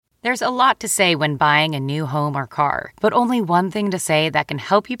There's a lot to say when buying a new home or car, but only one thing to say that can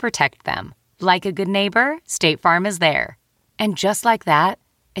help you protect them. Like a good neighbor, State Farm is there. And just like that,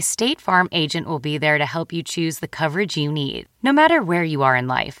 a State Farm agent will be there to help you choose the coverage you need, no matter where you are in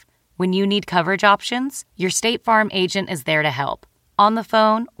life. When you need coverage options, your State Farm agent is there to help, on the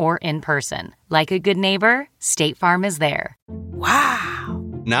phone or in person. Like a good neighbor, State Farm is there. Wow.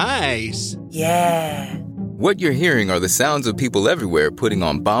 Nice. Yeah. What you're hearing are the sounds of people everywhere putting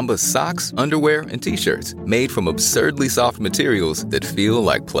on Bombas socks, underwear, and T-shirts made from absurdly soft materials that feel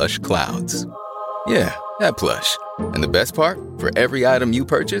like plush clouds. Yeah, that plush. And the best part? For every item you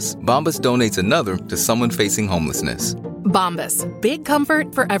purchase, Bombas donates another to someone facing homelessness. Bombas. Big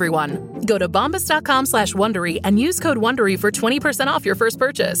comfort for everyone. Go to bombas.com/Wondery and use code Wondery for 20% off your first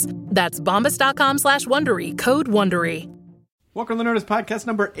purchase. That's bombas.com/Wondery. Code Wondery. Welcome to the Nerdist Podcast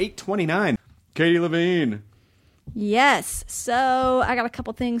number 829. Katie Levine. Yes. So I got a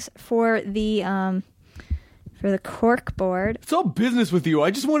couple things for the cork board. It's all business with you.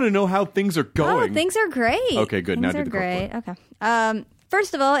 I just want to know how things are going. Oh, things are great. Okay, good. Things now are do the great. cork board. Okay.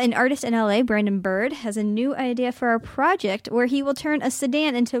 First of all, an artist in LA, Brandon Bird, has a new idea for a project where he will turn a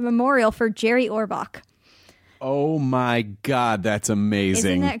sedan into a memorial for Jerry Orbach. Oh my God, that's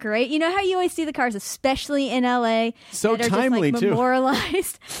amazing. Isn't that great? You know how you always see the cars, especially in LA, so that are timely just, like, too.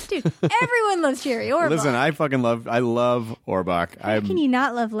 Memorialized. Dude, everyone loves Jerry Orbach. Listen, I love Orbach. How can you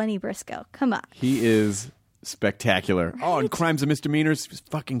not love Lenny Briscoe? Come on. He is spectacular. Right? Oh, and Crimes and Misdemeanors, he was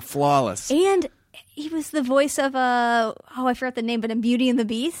fucking flawless. And he was the voice of I forgot the name, but in Beauty and the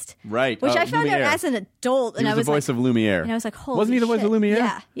Beast. Right. Which I found Lumiere. out as an adult. He was the voice of Lumiere. And I was like, holy Wasn't he the voice shit. of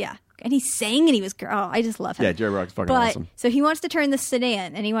Lumiere? Yeah. And he sang and he was, I just love him. Yeah, Jerry Orbach's fucking awesome. So he wants to turn the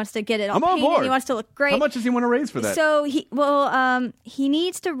sedan and he wants to get it all I'm on painted. board. He wants to look great. How much does he want to raise for that? So he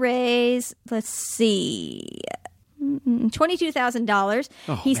needs to raise, let's see,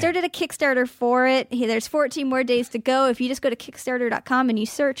 $22,000. He started a Kickstarter for it. There's 14 more days to go. If you just go to Kickstarter.com and you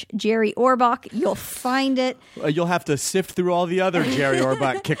search Jerry Orbach, you'll find it. You'll have to sift through all the other Jerry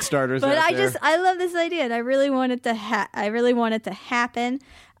Orbach Kickstarters. But out there. I love this idea, and I really want it to happen.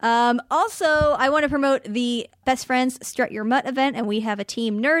 Also, I want to promote the Best Friends Strut Your Mutt event, and we have a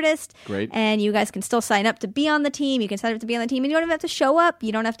team Nerdist. Great. And you guys can still sign up to be on the team. You can sign up to be on the team, and you don't even have to show up.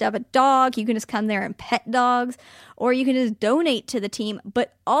 You don't have to have a dog. You can just come there and pet dogs, or you can just donate to the team.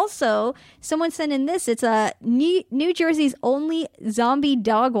 But also, someone sent in this. It's a New Jersey's only zombie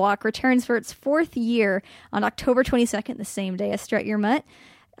dog walk returns for its 4th year on October 22nd, the same day as Strut Your Mutt.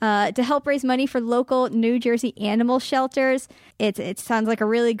 To help raise money for local New Jersey animal shelters. It sounds like a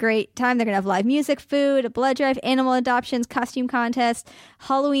really great time. They're going to have live music, food, a blood drive, animal adoptions, costume contests,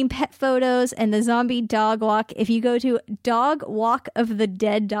 Halloween pet photos, and the zombie dog walk. If you go to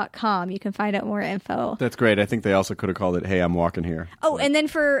dogwalkofthedead.com, you can find out more info. That's great. I think they also could have called it, Hey, I'm Walking Here. Oh, and then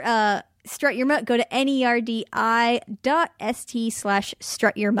for Strut Your Mutt, go to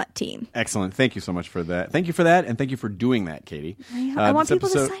nerdi.st/strutyourmutt-team. Excellent. Thank you so much for that. Thank you for that, and thank you for doing that, Katie. I want people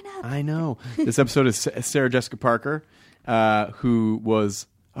to sign up. I know. This episode is Sarah Jessica Parker, who was,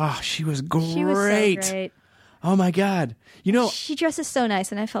 she was great. She was so great. Oh, my God. You know, she dresses so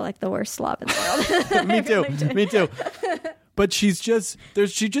nice, and I felt like the worst slob in the world. Me too. But she just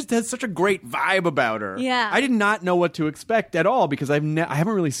has such a great vibe about her. Yeah. I did not know what to expect at all because I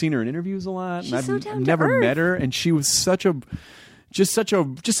haven't really seen her in interviews a lot. She's and so I've down to never earth. met her, and she was such a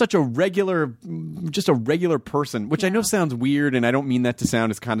regular person, which I know sounds weird, and I don't mean that to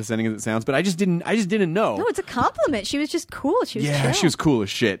sound as condescending as it sounds, but I just didn't know. No, it's a compliment. She was just cool. She was Yeah, chill. she was cool as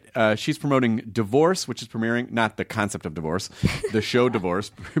shit. She's promoting Divorce, which is premiering, not the concept of divorce, the show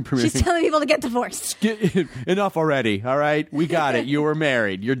Divorce. She's telling people to get divorced. Enough already, all right? We got it. You were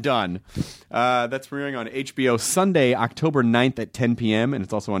married. You're done. That's premiering on HBO Sunday, October 9th at 10 p.m., and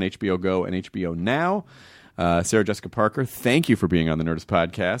it's also on HBO Go and HBO Now. Sarah Jessica Parker, thank you for being on the Nerdist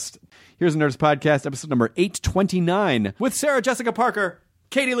Podcast. Here's the Nerdist Podcast, episode number 829, with Sarah Jessica Parker,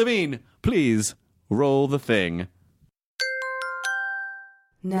 Katie Levine. Please roll the thing.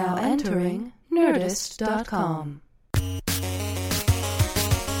 Now entering Nerdist.com.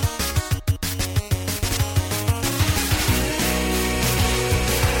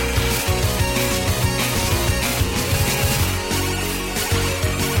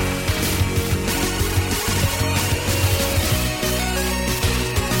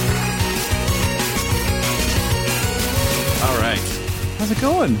 How's it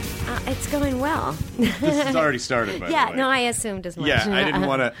going? It's going well. This has already started, by the way. Yeah, no, I assumed as much. Yeah, I didn't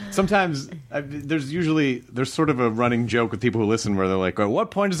want to. Sometimes there's sort of a running joke with people who listen where they're like, at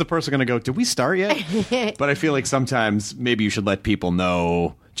what point is the person going to go, did we start yet? But I feel like sometimes maybe you should let people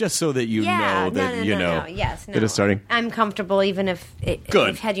know just so that you Yeah, know that no. Yes, no. that it's starting. I'm comfortable even if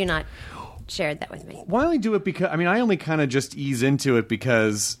Good. had you not shared that with me. Why only do it because I only kind of just ease into it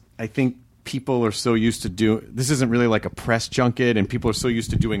because I think people are so used to this isn't really like a press junket, and people are so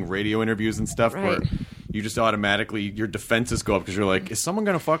used to doing radio interviews and stuff where Right. you just automatically your defenses go up because you're like, is someone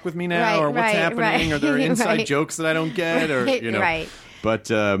going to fuck with me now, Right, or what's right, happening? right. Are there inside Right. jokes that I don't get, or Right. But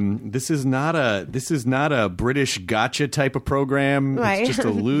this is not a British gotcha type of program. Right. It's just a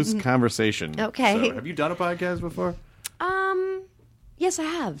loose conversation. Okay. So, have you done a podcast before? Yes, I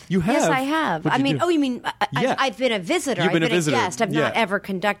have. You have? Yes, I have. What'd you do? You mean Yeah. I've been a visitor. You've been I've a visitor. a guest. I've not Yeah. ever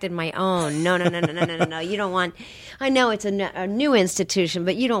conducted my own. No. You don't want. I know it's a new institution,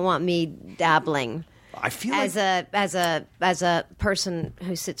 but you don't want me dabbling I feel as a person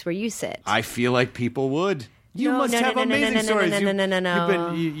who sits where you sit. I feel like people would. You No, must no, have no, no, amazing no, no, stories.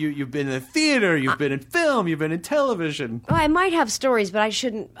 no. You've been in theater. You've been in film. You've been in television. Well, I might have stories, but I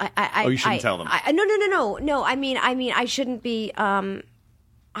shouldn't. You shouldn't tell them. No. I mean, I shouldn't be.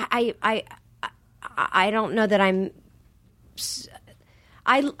 I don't know that I'm.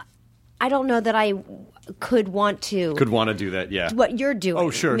 I don't know that I could want to. Could want to do that, yeah. What you're doing. Oh,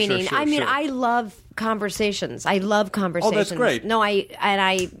 sure, Meaning, sure. I love conversations. I love conversations. Oh, that's great. No,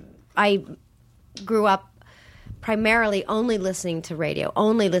 I grew up primarily only listeing to radio,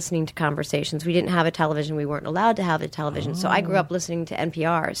 only listening to conversations. We didn't have a television. We weren't allowed to have a television. So I grew up listening to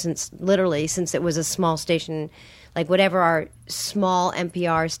NPR since it was a small station, like whatever our small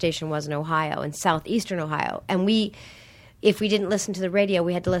NPR station was in Ohio, in southeastern Ohio. And if we didn't listen to the radio,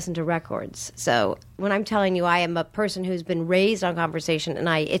 we had to listen to records. So when I'm telling you I am a person who's been raised on conversation, and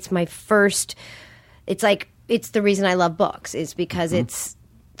it's my first, it's the reason I love books, is because it's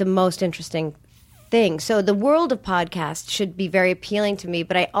the most interesting thing. So the world of podcasts should be very appealing to me,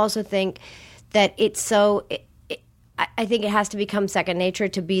 but I also think that I think it has to become second nature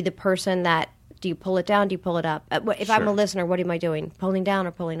to be the person that, do you pull it down? Do you pull it up? If I'm a listener, what am I doing? Pulling down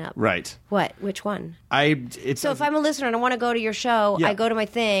or pulling up? Right. What? Which one? So if I'm a listener and I want to go to your show, Yeah. I go to my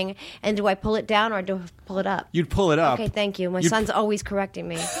thing, and do I pull it down or do I pull it up? You'd pull it up. Okay, thank you. My son's always correcting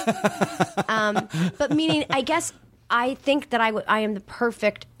me. But meaning, I guess I think that I am the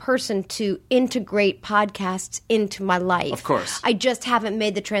perfect person to integrate podcasts into my life. Of course. I just haven't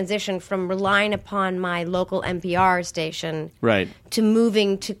made the transition from relying upon my local NPR station Right. to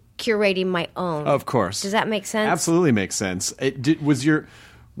moving to curating my own. Of course. Does that make sense? Absolutely makes sense. Was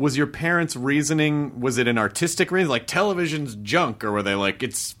your parents' reasoning, was it an artistic reason, like television's junk, or were they like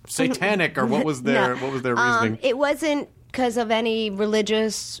it's satanic, or what was their No. what was their reasoning? It wasn't because of any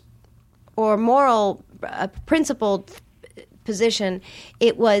religious or moral principled position.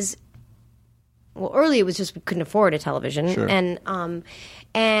 It was, well, early it was just we couldn't afford a television, Sure. and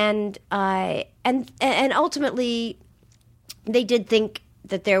ultimately they did think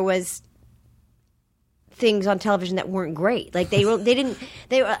that there was things on television that weren't great. Like they were,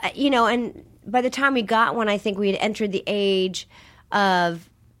 and by the time we got one, I think we had entered the age of,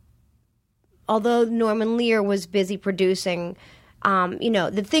 although Norman Lear was busy producing,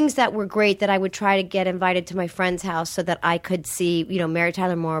 the things that were great, that I would try to get invited to my friend's house so that I could see, Mary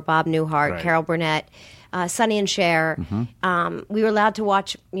Tyler Moore, Bob Newhart, Right. Carol Burnett, Sonny and Cher. We were allowed to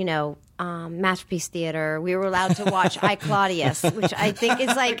watch, Masterpiece Theater. We were allowed to watch I, Claudius, which I think is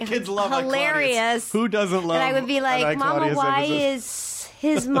like Kids love I, hilarious. Claudius. Who doesn't love And I would be an like, I, Mama, Claudius why episode?"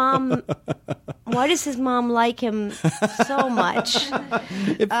 why does his mom like him so much? It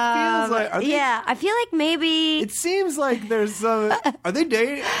feels like I feel like maybe. It seems like there's some. Are they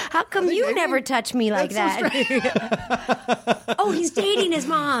dating? How come they you dating? never touch me like That's so that? Oh, he's dating his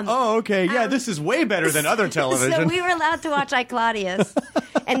mom. Oh, okay. Yeah, this is way better than other television. So we were allowed to watch I, Claudius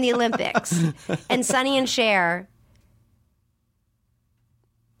and the Olympics and Sonny and Cher.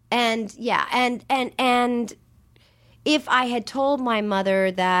 And and if I had told my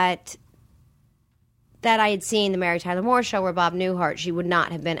mother that I had seen the Mary Tyler Moore Show or Bob Newhart, she would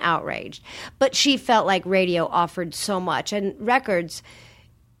not have been outraged. But she felt like radio offered so much, and records.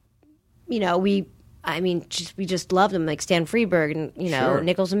 We just loved them, like Stan Freberg and Sure.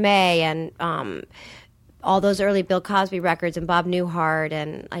 Nichols and May and all those early Bill Cosby records and Bob Newhart,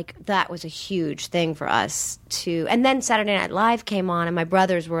 and like that was a huge thing for us too. And then Saturday Night Live came on, and my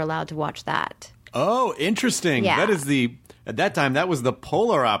brothers were allowed to watch that. Oh, interesting. Yeah. That is at that time, that was the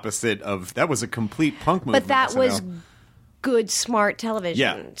polar opposite of, that was a complete punk movement. But that SNL. was good, smart television.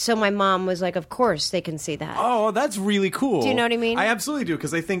 Yeah. So my mom was like, of course they can see that. Oh, that's really cool. Do you know what I mean? I absolutely do,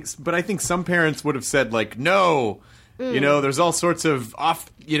 because I think some parents would have said like, no, there's all sorts of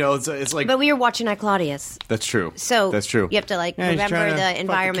off, it's like. But we were watching I, Claudius. That's true. So that's true. You have to like Yeah, he's remember trying to the fuck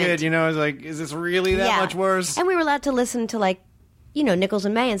environment. The kid, it's like, is this really that much worse? And we were allowed to listen to like Nichols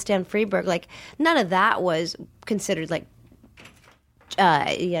and May and Stan Freberg, like none of that was considered like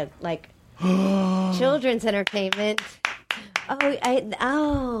children's entertainment.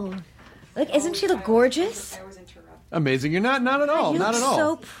 Look, isn't she look gorgeous? Amazing. You're not at all. You Not look at all.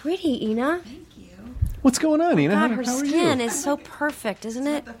 so pretty, Ina. What's going on, Ina? God, her How are skin you? is so perfect, isn't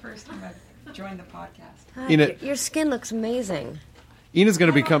it? The first time I've joined the podcast. God, Ina- your skin looks amazing. Ina's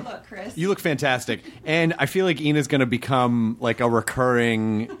going to become. look, Chris. You look fantastic, and I feel like Ina's going to become like a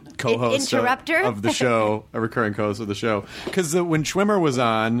recurring co-host Interrupter? of the show, a recurring co-host of the show. Because when Schwimmer was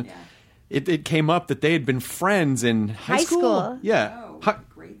on, it came up that they had been friends in high school? Yeah, Oh,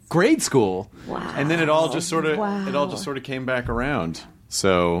 grade school. Wow. And then it all just sort of came back around.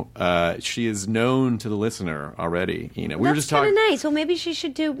 So she is known to the listener already. We were just talking. That's kind of nice. Well, maybe she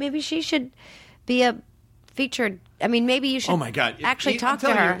should be a featured. I mean, maybe you should. Oh my God! Actually, I'm talk to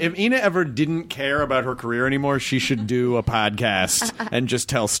telling her. you, if Ina ever didn't care about her career anymore, she should do a podcast and just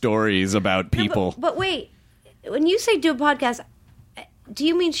tell stories about people. But wait, when you say do a podcast, do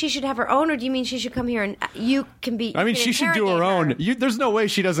you mean she should have her own, or do you mean she should come here and you can be? I mean, can she should do her interrogate own. There's no way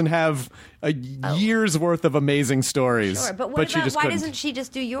she doesn't have a year's worth of amazing stories. Sure, but she just why couldn't. doesn't she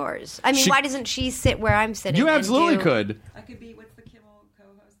just do yours? I mean, She- why doesn't she sit where I'm sitting? You and absolutely do- could. I could be, what's the Kimmel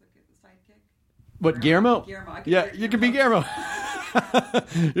co-host, the sidekick? What, Guillermo? Guillermo. I could Yeah, be you could be Guillermo.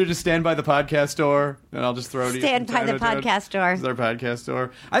 You just stand by the podcast door, and I'll just throw it to you. Stand from by time the to time. podcast door. This is our podcast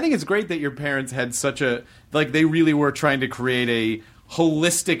door. I think it's great that your parents had such a they really were trying to create a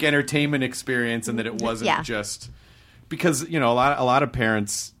holistic entertainment experience, and that it wasn't just because a lot of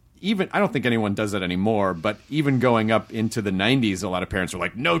parents. Even I don't think anyone does that anymore, but even going up into the 90s, a lot of parents were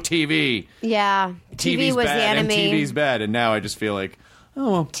like, "No TV." Yeah, TV was bad, the enemy. MTV's bad, and now I just feel like,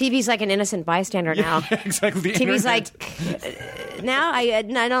 oh, well. TV's like an innocent bystander now. Exactly. The TV's internet. like now I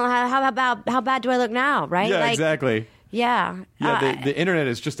don't know how bad do I look now, right? Yeah, like, exactly. Yeah. Yeah, the internet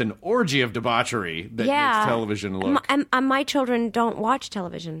is just an orgy of debauchery that makes television look. My children don't watch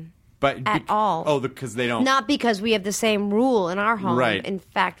television. But at all. Oh, because they don't. Not because we have the same rule in our home. Right. In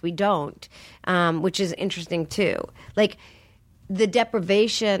fact, we don't, which is interesting too. Like the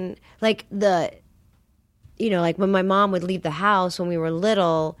deprivation, like like when my mom would leave the house when we were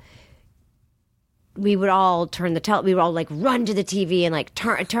little, we would all we would all like run to the TV and like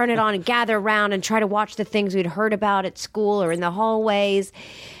turn it on and gather around and try to watch the things we'd heard about at school or in the hallways,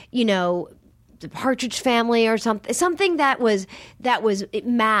 the Partridge Family or something that was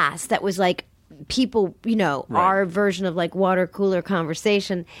mass, that was like people, our version of like water cooler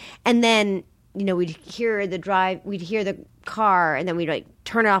conversation. And then, we'd hear the car, and then we'd like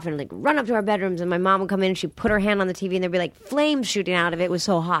turn it off and like run up to our bedrooms, and my mom would come in and she'd put her hand on the TV and there'd be like flames shooting out of it. It was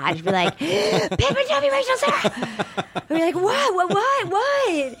so hot. She'd be like, Pip and Debbie, Rachel, Sarah. We'd be like, what?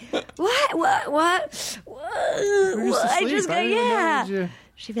 I just go, yeah.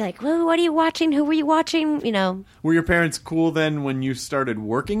 She'd be like, well, what are you watching? Who were you watching? Were your parents cool then when you started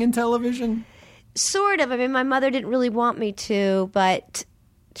working in television? Sort of. I mean, my mother didn't really want me to, but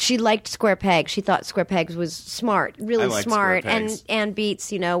she liked Square Pegs. She thought Square Pegs was smart, really smart. And Ann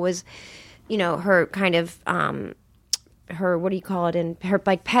Beats, was, her kind of, her, what do you call it? In her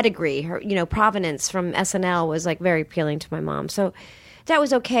like pedigree, her, provenance from SNL was like very appealing to my mom. So that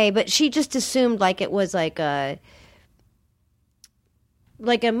was okay. But she just assumed like it was like a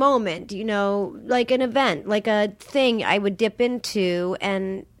moment, like an event, like a thing I would dip into,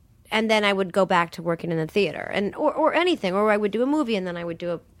 and then I would go back to working in the theater, and or anything, or I would do a movie, and then I would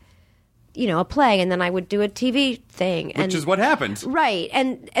do a play, and then I would do a TV thing, which is what happened, right?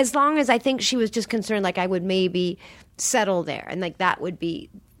 And as long as I think she was just concerned, like I would maybe settle there, and like that would be,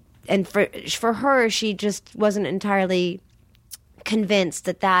 and for her, she just wasn't entirely convinced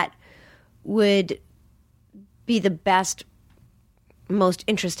that would be the best, most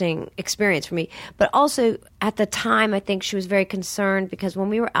interesting experience for me. But also at the time, I think she was very concerned because when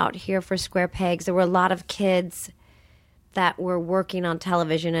we were out here for Square Pegs, there were a lot of kids that were working on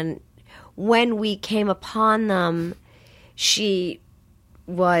television, and when we came upon them, she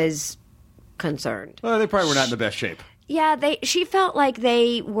was concerned. Well, they probably were not in the best shape. Yeah, she felt like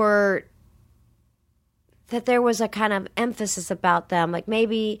that there was a kind of emphasis about them, like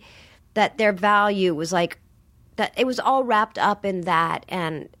maybe that their value was like, that it was all wrapped up in that,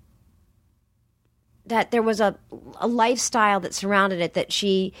 and that there was a lifestyle that surrounded it that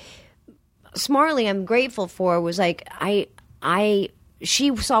she smartly, I'm grateful for, was like,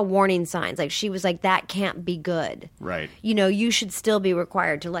 she saw warning signs. Like she was like, that can't be good. Right. You should still be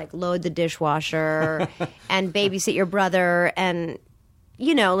required to like load the dishwasher and babysit your brother, and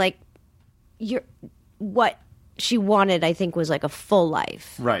like what she wanted, I think, was like a full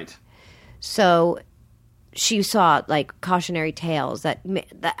life. Right. So she saw like cautionary tales that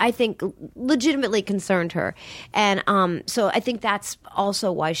I think legitimately concerned her, and so I think that's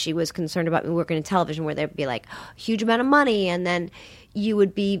also why she was concerned about me working in television, where there'd be like a huge amount of money, and then you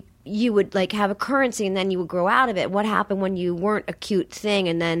would like have a currency, and then you would grow out of it. What happened when you weren't a cute thing,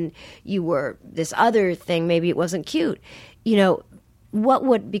 and then you were this other thing? Maybe it wasn't cute. What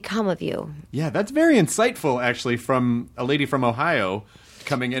would become of you? Yeah, that's very insightful, actually, from a lady from Ohio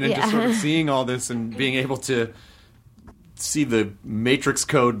coming in and just sort of seeing all this and being able to see the matrix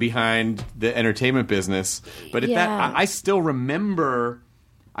code behind the entertainment business. But at that, I still remember.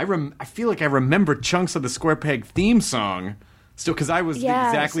 I feel like I remember chunks of the Square Peg theme song still, because I was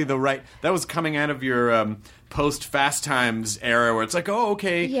exactly the right. That was coming out of your post Fast Times era, where it's like, oh,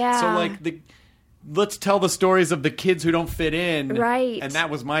 okay, so like let's tell the stories of the kids who don't fit in, right? And that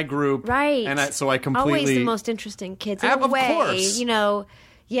was my group, right? And I completely always the most interesting kids in of a way, course.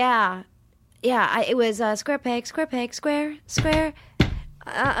 It was Square Peg, Square Peg, Square.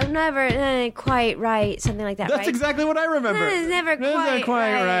 I'm never quite right, something like that. That's right? exactly what I remember. It's never quite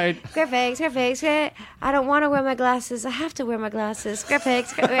right. Square Peg, Square Peg, Square. I don't want to wear my glasses. I have to wear my glasses. Square Peg,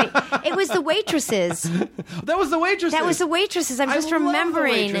 Square. Right. It was the waitresses. That was the waitresses. I'm just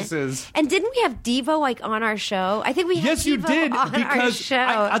remembering. The waitresses. And didn't we have Devo like on our show? I think we had Yes, Devo you did, on because our show.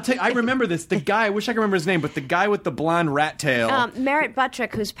 I'll tell you, I remember this. The guy, I wish I could remember his name, but the guy with the blonde rat tail. Merritt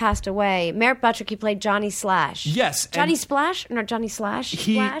Buttrick, who's passed away. Merritt Buttrick, he played Johnny Slash. Yes. Johnny Splash? No, Johnny Slash?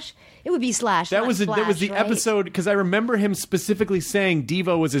 Slash? It would be Slash. That was the right? episode, because I remember him specifically saying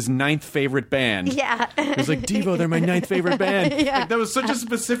Devo was his 9th favorite band. Yeah. It was like, Devo, they're my 9th favorite band. Yeah. Like, that was such a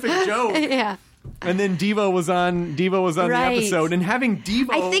specific joke. Yeah. And then Devo was on the episode, and having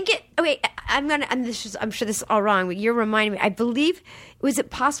Devo. I think it. Wait, I'm sure this is all wrong, but you're reminding me. I believe, was it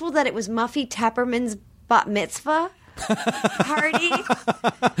possible that it was Muffy Tepperman's bat mitzvah party?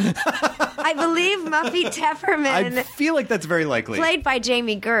 I believe Muffy Tepperman. I feel like that's very likely. Played by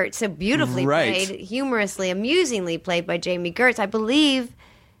Jamie Gertz, so beautifully played, humorously, amusingly played by Jamie Gertz. I believe.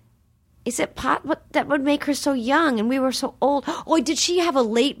 Is it what that would make her so young and we were so old? Oh, did she have a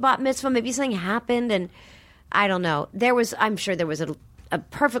late bat mitzvah? Maybe something happened, and I don't know. I'm sure there was a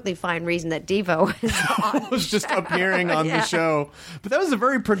perfectly fine reason that Devo was just appearing on the show. But that was a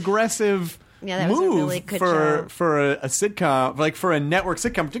very progressive that was move a really good show. for a sitcom, like for a network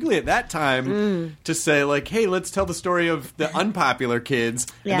sitcom, particularly at that time, to say like, hey, let's tell the story of the unpopular kids,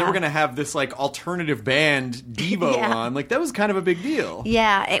 and then we're going to have this like alternative band Devo on. Like that was kind of a big deal.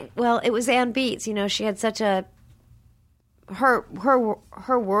 Yeah, it was Ann Beats. She had such a her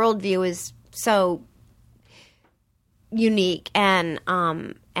worldview is so unique, and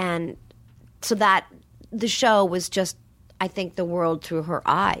so that the show was just, I think, the world through her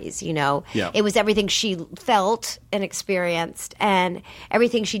eyes, It was everything she felt and experienced, and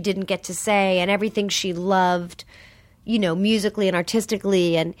everything she didn't get to say, and everything she loved, musically and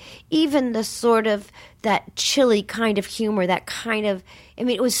artistically, and even the sort of that chilly kind of humor, that kind of,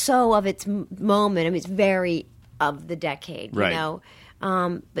 it was so of its moment. It's very of the decade, but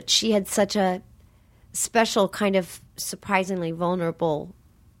she had such a special kind of surprisingly vulnerable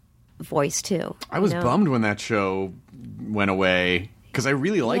voice too. I was bummed when that show went away because I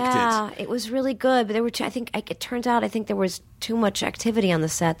really liked it. Yeah, it was really good, but there were it turns out there was too much activity on the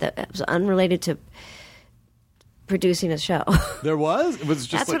set that was unrelated to producing a show. There was? It was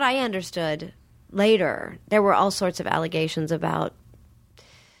just That's what I understood later. There were all sorts of allegations about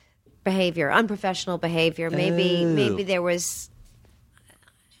behavior, unprofessional behavior. Maybe there were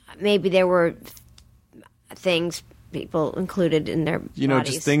things people included in their bodies.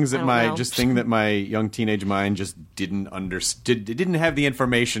 Just things that my young teenage mind just didn't understand. It didn't have the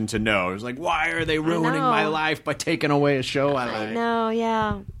information to know. It was like, why are they ruining my life by taking away a show I like? I know,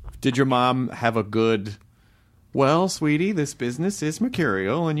 yeah. Did your mom have a good, well, sweetie, this business is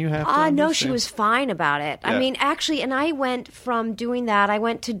mercurial and you have to understand? No, she was fine about it. Yeah. Actually, and I went from doing that, I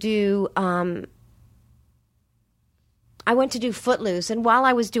went to do Footloose, and while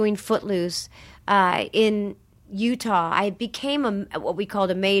I was doing Footloose in Utah, I became what we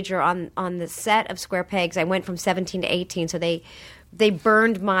called a major on the set of Square Pegs. I went from 17 to 18, so they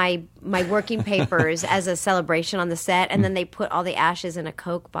burned my working papers as a celebration on the set, and then they put all the ashes in a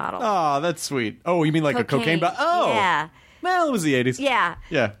Coke bottle. Oh, that's sweet. Oh, you mean like a cocaine bottle? Oh, yeah. Well, it was the 80s. Yeah.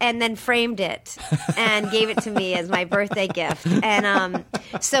 Yeah. And then framed it and gave it to me as my birthday gift. And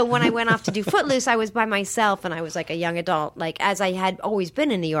so when I went off to do Footloose, I was by myself, and I was like a young adult, like as I had always been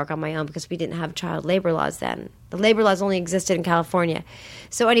in New York on my own because we didn't have child labor laws then. The labor laws only existed in California.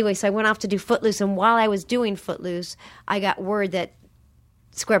 So anyway, I went off to do Footloose, and while I was doing Footloose, I got word that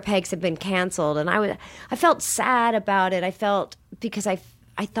Square Pegs had been canceled, and I felt sad about it. I felt because I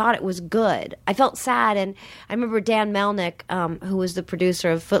I thought it was good. I felt sad, and I remember Dan Melnick, who was the producer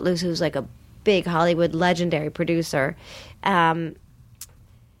of Footloose, who's like a big Hollywood legendary producer.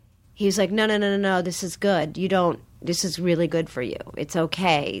 He was like, no, this is good. This is really good for you. It's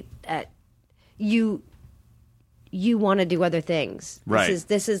okay. You want to do other things. Right.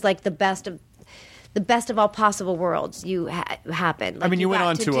 This is like the best of all possible worlds. You happen. Like, I mean, you went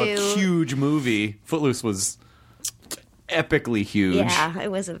on to a huge movie. Footloose was epically huge. Yeah, it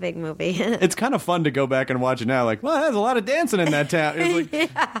was a big movie. It's kind of fun to go back and watch it now. Like, well, there's a lot of dancing in that town. It's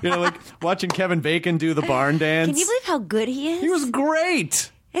like, like watching Kevin Bacon do the barn dance. Can you believe how good he is? He was great.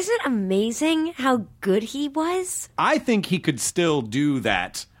 Isn't it amazing how good he was? I think he could still do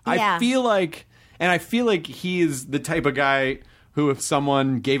that. Yeah. I feel like he is the type of guy who, if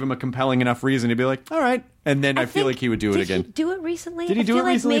someone gave him a compelling enough reason, he'd be like, all right. And then I feel like he would do it again. Did he do it recently? Did he do it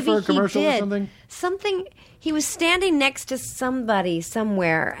recently maybe for a commercial or something? Something. He was standing next to somebody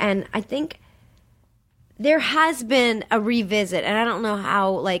somewhere, and I think there has been a revisit, and I don't know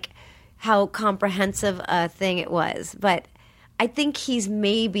how comprehensive a thing it was, but I think he's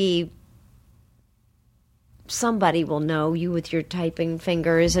maybe somebody will know you with your typing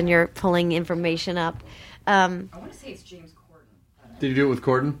fingers and you're pulling information up. I want to say it's James Corden. Did you do it with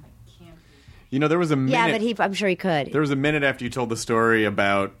Corden? You know, there was a minute. Yeah, but I'm sure he could. There was a minute after you told the story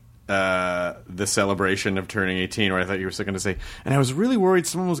about the celebration of turning 18 where I thought you were going to say, and I was really worried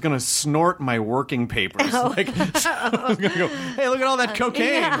someone was going to snort my working papers. Oh. Like, someone was going to go, hey, look at all that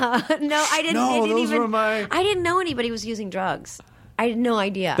cocaine. Yeah. No, I didn't. No, those even, were my... I didn't know anybody was using drugs. I had no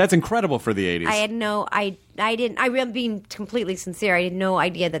idea. That's incredible for the 80s. I had no... I didn't... I'm being completely sincere. I had no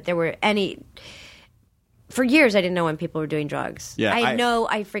idea that there were any... For years, I didn't know when people were doing drugs. Yeah, I had no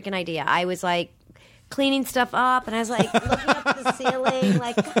freaking idea. I was like cleaning stuff up, and I was like looking up at the ceiling,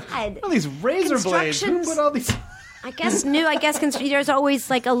 like, God. All these razor blades. Who put all these... I guess there's always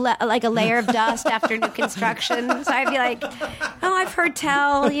like a layer of dust after new construction. So I'd be like, oh, I've heard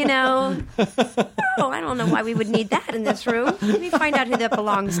tell, you know. Oh, I don't know why we would need that in this room. Let me find out who that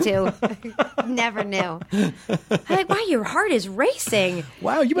belongs to. Never knew. I'm like, wow, your heart is racing.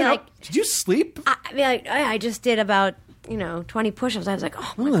 Wow, you've been like, up. Did you sleep? I'd be like, I just did about 20 push-ups. I was like,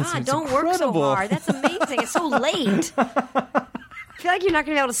 oh my God, don't incredible. work so hard. That's amazing. It's so late. I feel like you're not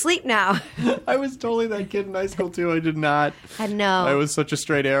going to be able to sleep now. I was totally that kid in high school, too. I did not. I know. I was such a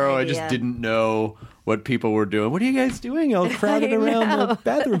straight arrow. I just didn't know what people were doing. What are you guys doing? All crowded around the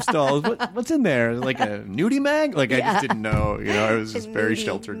bathroom stalls. What's in there? Like a nudie mag? Like, I just didn't know. I was just very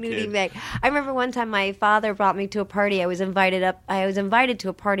sheltered nudie kid. Mag. I remember one time my father brought me to a party. I was invited to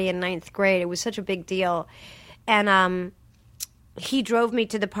a party in 9th grade. It was such a big deal. And he drove me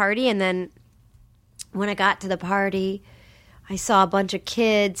to the party. And then when I got to the party, I saw a bunch of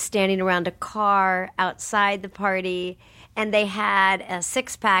kids standing around a car outside the party, and they had a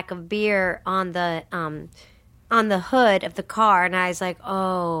 6-pack of beer on the hood of the car, and I was like,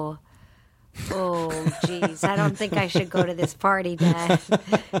 oh, geez, I don't think I should go to this party, Dad.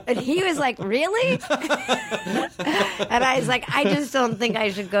 And he was like, really? And I was like, I just don't think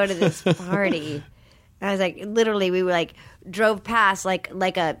I should go to this party. And I was like, literally, we were like drove past like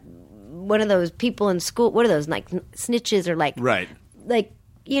a. One of those people in school, what are those, like snitches or like, right? Like,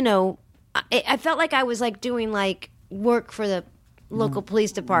 I felt like I was like doing like work for the local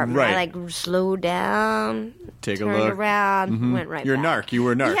police department. Right. I like slowed down, Take a turned look, around, went right You're back. a narc. You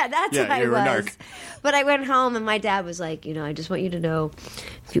were a narc. Yeah, that's what I you were was. a narc. But I went home and my dad was like, I just want you to know,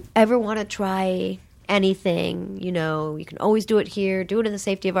 if you ever want to try anything, you can always do it here. Do it in the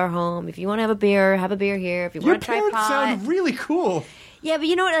safety of our home. If you want to have a beer here. If you want to try pot. Your parents sound really cool. Yeah, but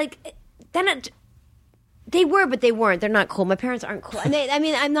you know what, like... Then they were, but they weren't. They're not cool. My parents aren't cool. And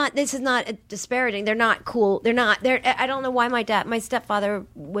I'm not. This is not disparaging. They're not cool. They're not. I don't know why my stepfather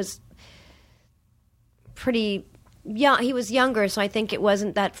was pretty young. He was younger, so I think it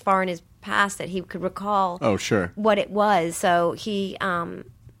wasn't that far in his past that he could recall. Oh, sure. What it was. So he.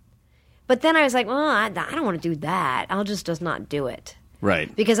 But then I was like, well, I don't want to do that. I'll just not do it.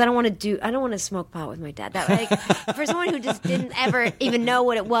 Right. Because I don't want to smoke pot with my dad. That like for someone who just didn't ever even know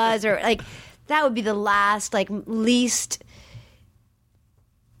what it was, or like that would be the last, like least.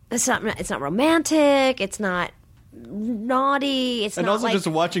 It's not romantic. It's not naughty. It's and not also like just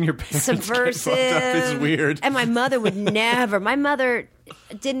watching your parents subversive. get fucked up is weird. And my mother would never. My mother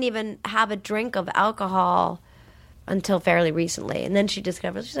didn't even have a drink of alcohol until fairly recently, and then she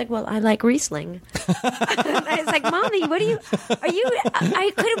discovered, she's like, well, I like Riesling. I was like, Mommy, I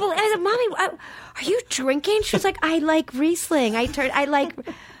couldn't believe, I was like, Mommy, are you drinking? She was like, I like Riesling. I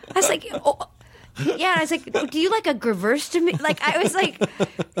was like, oh. Yeah, I was like, do you like a Gewürztraminer? I was like,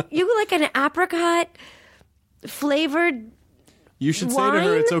 you like an apricot flavored You should say to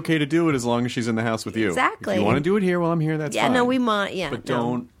her it's okay to do it as long as she's in the house with you. Exactly. If you want to do it here while I'm here, that's fine. No, But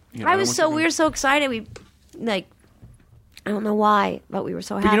don't. You know, we were so excited. We I don't know why, but we were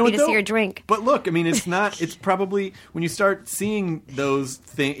so happy to see her drink. But look, I mean, it's not. It's probably when you start seeing those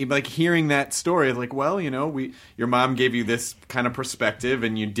things, like hearing that story, it's like, well, your mom gave you this kind of perspective,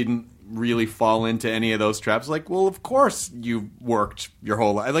 and you didn't really fall into any of those traps. Like, well, of course you worked your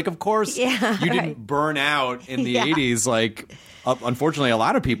whole life. Like, of course you didn't burn out in the 80s. Like, unfortunately, a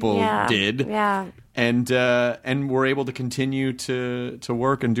lot of people did. Yeah. And were able to continue to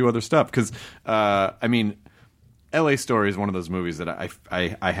work and do other stuff because, I mean. L.A. Story is one of those movies that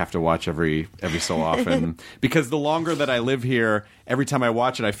I have to watch every so often because the longer that I live here, every time I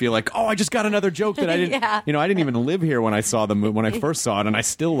watch it, I feel like, I just got another joke that I didn't. I didn't even live here when I saw when I first saw it, and I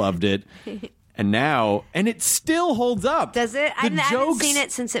still loved it. And now, it still holds up. Does it? I haven't seen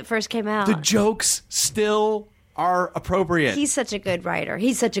it since it first came out. The jokes still are appropriate. He's such a good writer.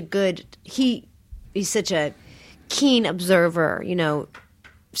 He's such a keen observer.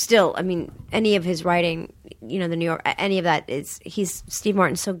 Still, I mean, any of his writing. The New York, any of that Steve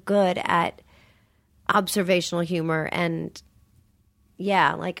Martin's so good at observational humor and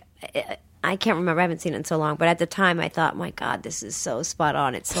I can't remember. I haven't seen it in so long, but at the time I thought, my God, this is so spot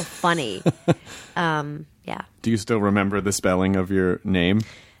on. It's so funny. Do you still remember the spelling of your name?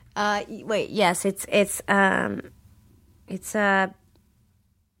 Wait, yes, is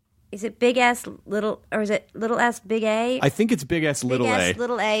it big S little, or is it little S big A? I think it's big S little big A. S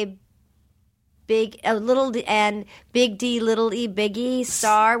little A. Little D and big D, little E, big E,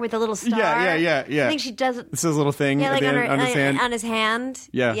 star with a little star. Yeah. I think she does it. This is a little thing like on his hand. On his hand.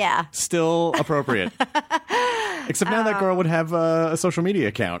 Yeah. Still appropriate. Except now that girl would have a social media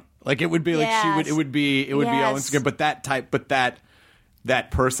account. Like it would be like it would be all Instagram. But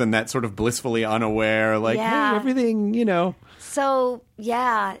that person, that sort of blissfully unaware, like hey, everything, So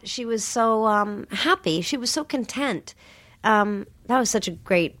she was so happy. She was so content. That was such a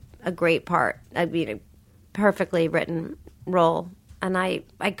great part. I mean, a perfectly written role, and I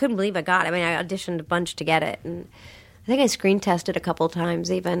couldn't believe I got it. I mean, I auditioned a bunch to get it, and I think I screen tested a couple of times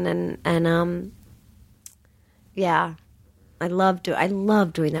even, and I loved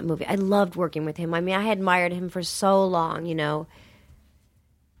doing that movie. I loved working with him. I mean, I had admired him for so long,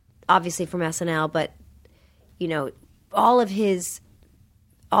 obviously from SNL, but all of his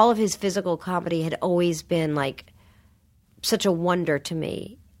physical comedy had always been like such a wonder to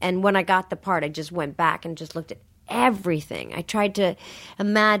me. And when I got the part, I just went back and just looked at everything. I tried to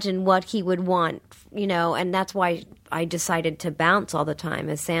imagine what he would want, and that's why I decided to bounce all the time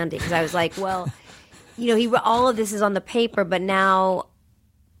as Sandy, because I was like, well, all of this is on the paper, but now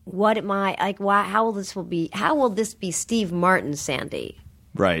what am I like? Why? How will this be Steve Martin's Sandy?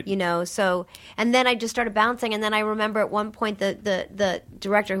 Right. So, and then I just started bouncing, and then I remember at one point the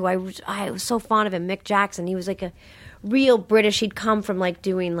director who I was so fond of him, Mick Jackson. He was like a real British. He'd come from like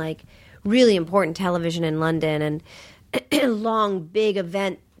doing like really important television in London and long big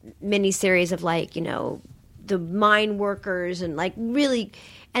event miniseries of like the mine workers and like really.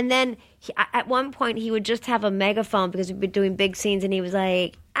 And then at one point he would just have a megaphone because we'd been doing big scenes, and he was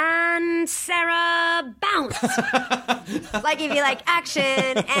like, "And Sarah bounce," like if you like action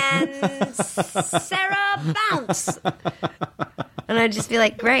and Sarah bounce. And I'd just be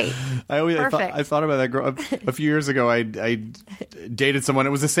like, great. I thought about that girl. A few years ago, I dated someone. It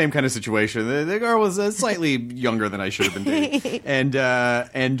was the same kind of situation. The girl was slightly younger than I should have been dating.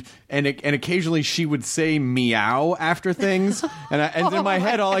 And occasionally she would say meow after things. And in my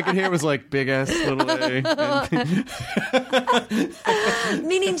head, all I could hear was like, big S, little A.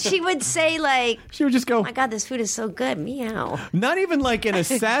 Meaning she would say like... She would just go... Oh my God, this food is so good. Meow. Not even like in a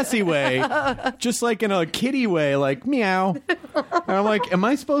sassy way. Just like in a kiddie way. Like, meow. And I'm like, am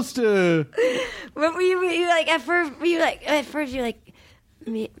I supposed to... What were you like, at first you're like,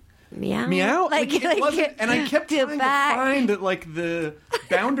 meow? Meow? Like it wasn't, and I kept trying to find like the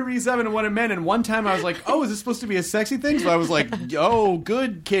boundaries of it and what it meant. And one time I was like, oh, is this supposed to be a sexy thing? So I was like, oh,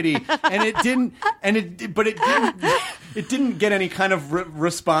 good kitty. And it didn't, it didn't get any kind of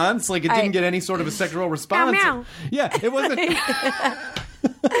response. Like it didn't get any sort of a sexual response. Meow. Yeah, it wasn't.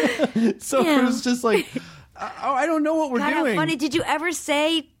 So it was just like... I don't know what we're doing. How funny. Did you ever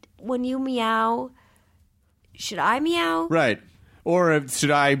say when you meow, should I meow? Right. Or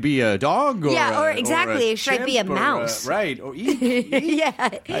should I be a dog? Or exactly. Should I be a mouse? Right. Or eek.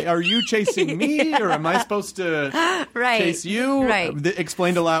 Yeah. Are you chasing me, or am I supposed to chase you? Right.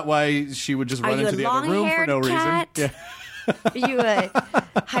 Explained a lot why she would just run into the other room for no reason. Yeah. Are you a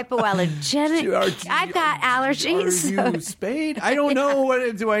hypoallergenic? I've got allergies. Are you spayed? I don't know.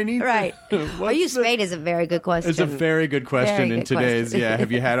 What do I need? Right. Are you spayed is a very good question. It's a very good question Very in good today's. question. Yeah.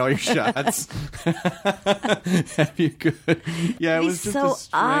 Have you had all your shots? Have you good? Yeah. It It'd was be just so a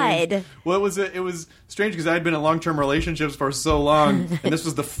strange. odd. Well, it was strange because I had been in long-term relationships for so long, and this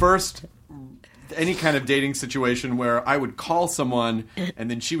was the first any kind of dating situation where I would call someone and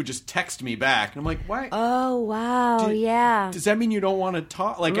then she would just text me back, and I'm like, why? Oh wow, yeah. Does that mean you don't want to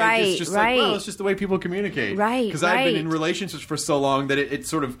talk? Like, Right, it's just right. like, well, it's just the way people communicate, Right, Because I've been right. in relationships for so long that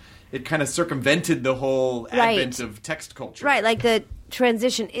it kind of circumvented the whole Right. advent of text culture, Right, like the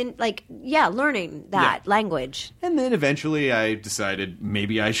transition in, like, learning that language. And then eventually I decided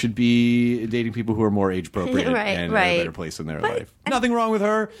maybe I should be dating people who are more age appropriate Right, and right. in a better place in their life. Nothing wrong with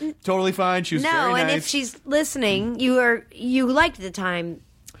her. Totally fine. She was very No, nice. and if she's listening, you liked the time.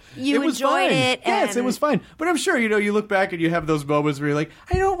 You It was enjoyed fine. it. Yes, and it was fine. But I'm sure, you look back and you have those moments where you're like,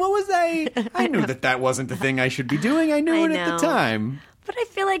 I knew that wasn't the thing I should be doing. I knew it at the know. time. But I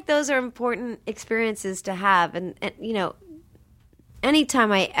feel like those are important experiences to have. And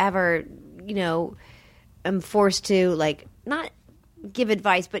anytime I ever, am forced to, like, not give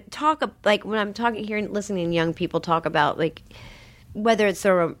advice, but talk, like, when I'm talking here and listening to young people talk about, like, whether it's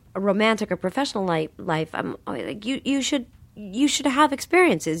a romantic or professional life, I'm always like, you should have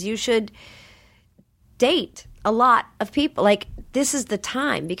experiences. You should date a lot of people. Like, this is the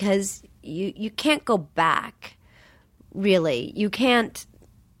time, because you can't go back, really. You can't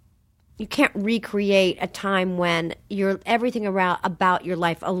recreate a time when everything about your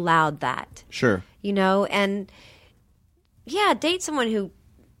life allowed that. Sure. And yeah, date someone who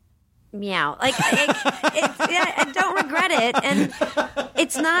meow. Like, I don't regret it. And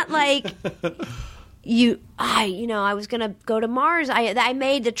it's not like I was going to go to Mars. I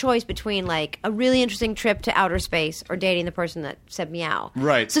made the choice between, like, a really interesting trip to outer space or dating the person that said meow.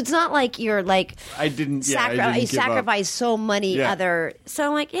 Right. So it's not like you're, like, I didn't you give up. sacrifice so many Yeah. other. So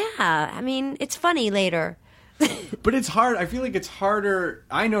I'm like, yeah, I mean, it's funny later. But it's hard. I feel like it's harder.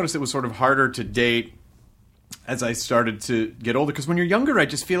 I noticed it was sort of harder to date as I started to get older, because when you're younger, I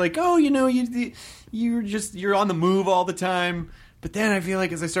just feel like, you're on the move all the time. But then I feel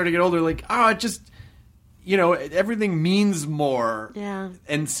like as I started to get older, like, it just, everything means more. Yeah.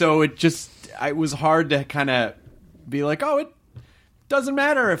 And so it was hard to kind of be like, it doesn't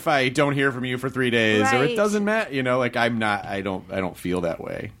matter if I don't hear from you for 3 days, or it Right. doesn't matter, like, I don't feel that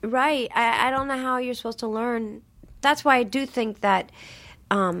way. Right. I don't know how you're supposed to learn. That's why I do think that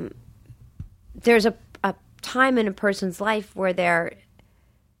there's a time in a person's life where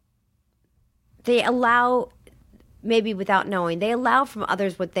they allow, maybe without knowing, they allow from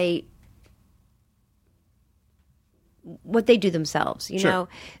others what they do themselves, Sure. know?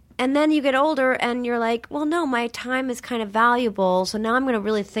 And then you get older and you're like, well, no, my time is kind of valuable. So now I'm going to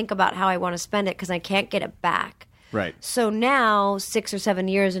really think about how I want to spend it, because I can't get it back. Right. So now, 6 or 7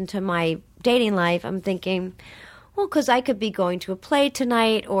 years into my dating life, I'm thinking, well, because I could be going to a play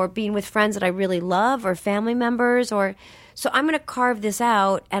tonight, or being with friends that I really love, or family members, so I'm going to carve this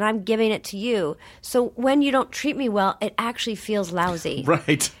out and I'm giving it to you. So when you don't treat me well, it actually feels lousy.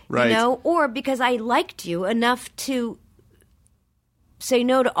 Right. Or because I liked you enough to say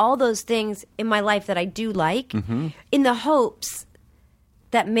no to all those things in my life that I do like, in the hopes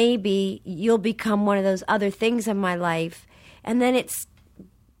that maybe you'll become one of those other things in my life, and then it's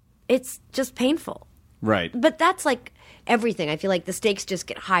just painful. Right. But that's like everything. I feel like the stakes just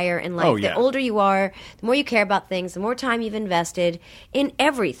get higher in life. Oh, yeah. The older you are, the more you care about things, the more time you've invested in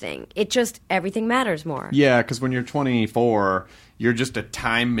everything. Everything matters more. Yeah, because when you're 24, you're just a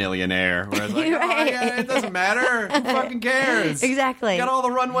time millionaire. Whereas like, Right. it doesn't matter. Who fucking cares? Exactly. You got all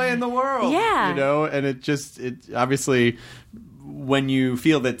the runway in the world. Yeah. And it obviously, when you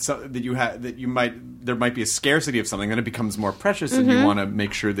feel that there might be a scarcity of something, then it becomes more precious, and you want to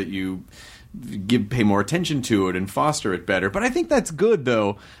make sure that you pay more attention to it and foster it better. But I think that's good,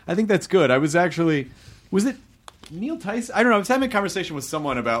 though. I think that's good. Was it Neil Tyson? I don't know. I was having a conversation with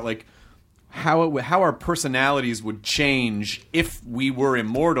someone about, like, how our personalities would change if we were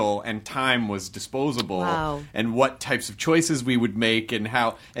immortal and time was disposable. Wow. And what types of choices we would make, and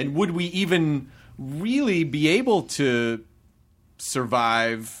would we even really be able to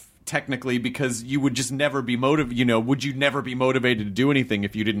survive technically, because you would just never be motivated. Would you never be motivated to do anything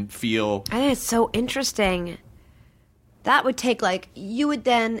if you didn't feel? I think it's so interesting. That would take, like,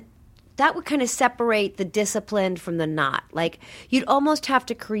 that would kind of separate the disciplined from the not. Like, you'd almost have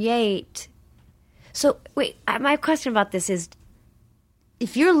to create. So, wait, my question about this is,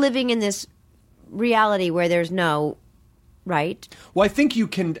 if you're living in this reality where there's no, right? Well, I think you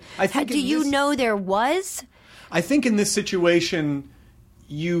can. Do you know there was? I think in this situation,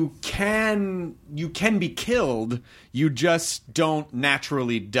 you can be killed. You just don't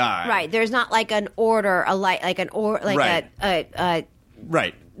naturally die. Right. There's not like an order, Right.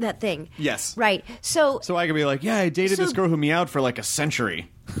 Right. that thing. Yes. Right. So I could be like, yeah, I dated this girl who meowed for like a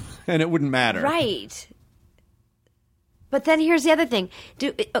century, and it wouldn't matter. Right. But then here's the other thing.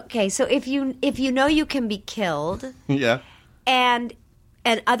 So if you know you can be killed, Yeah. and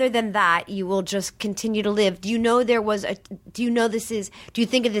other than that, you will just continue to live. Do you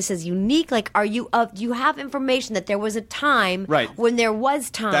think of this as unique? Like, do you have information that there was a time when there was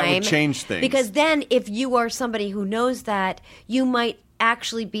time that would change things? Because then, if you are somebody who knows that, you might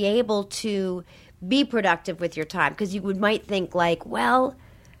actually be able to be productive with your time, because you might think like, well,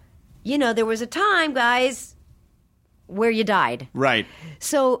 there was a time, guys, where you died. Right.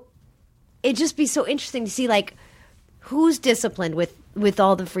 So it'd just be so interesting to see like who's disciplined with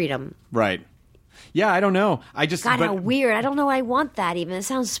all the freedom. Right. Yeah, I don't know. How weird. I don't know I want that even. It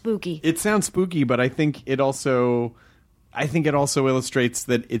sounds spooky. It sounds spooky, but I think it also illustrates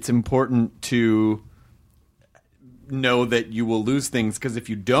that it's important to know that you will lose things, because if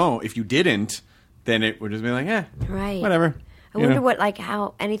you didn't, then it would just be like, right. Whatever. I wonder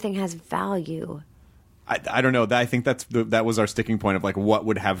how anything has value. I don't know. I think that was our sticking point of like what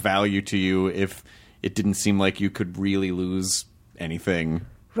would have value to you if it didn't seem like you could really lose anything.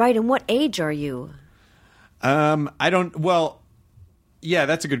 Right. And what age are you? I don't. Well, yeah,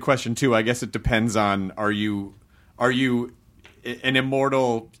 that's a good question too. I guess it depends on are you an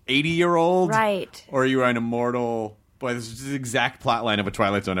immortal 80-year-old, right? Or are you an immortal? Boy, this is the exact plot line of a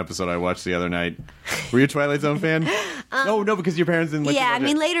Twilight Zone episode I watched the other night. Were you a Twilight Zone fan? No, because your parents didn't let you watch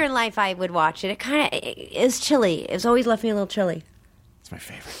it. Later in life I would watch it. It was chilly. It's always left me a little chilly. It's my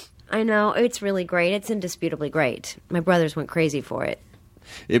favorite. I know. It's really great. It's indisputably great. My brothers went crazy for it.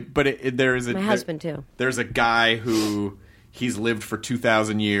 My husband too. There's a guy who he's lived for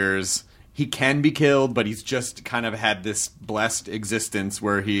 2,000 years. He can be killed, but he's just kind of had this blessed existence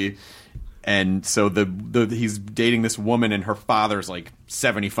where and so he's dating this woman, and her father's like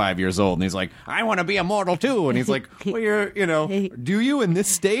 75 years old, and he's like, I want to be immortal too. And he's like, well, do you in this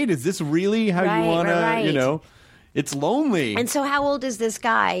state? Is this really how you want to, right. It's lonely. And so how old is this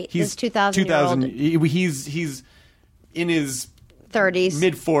guy? He's 2,000-year-old? He's in his 30s.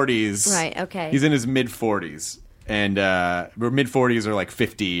 Mid-40s. Right, okay. He's in his mid-40s. And mid-40s are like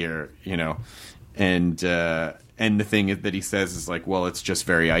 50 or, and the thing that he says is like, well, it's just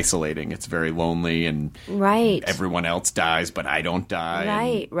very isolating. It's very lonely, and right. Everyone else dies, but I don't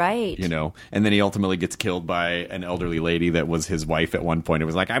die. Right. And then he ultimately gets killed by an elderly lady that was his wife at one point. It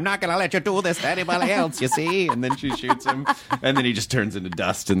was like, I'm not going to let you do this to anybody else, you see? And then she shoots him, and then he just turns into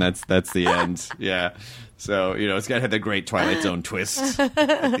dust, and that's the end. Yeah. So, it's got to have that great Twilight Zone twist at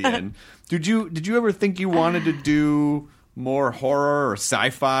the end. Did you ever think you wanted to do more horror or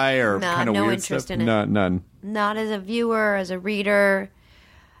sci-fi or kind of weird interest stuff? In it. None. Not as a viewer, as a reader.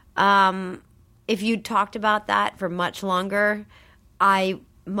 If you'd talked about that for much longer, I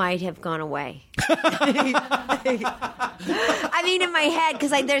might have gone away. I mean, in my head, because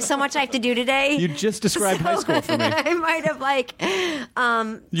there's so much I have to do today. You just described high school for me. I might have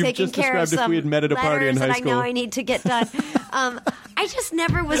taken care of some if we had met at a party in high that school. I know I need to get done. I just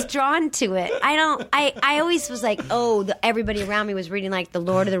never was drawn to it. I always was like, everybody around me was reading like The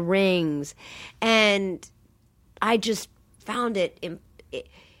Lord of the Rings, and I just found it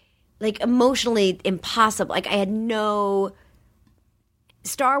like emotionally impossible. Like I had no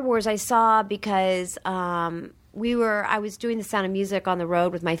Star Wars. I saw because I was doing The Sound of Music on the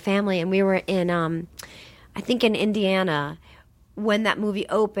road with my family, and we were in I think in Indiana when that movie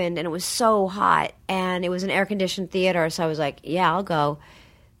opened, and it was so hot, and it was an air-conditioned theater, so I was like, yeah, I'll go,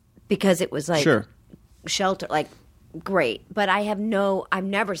 because it was like shelter, like great. But I've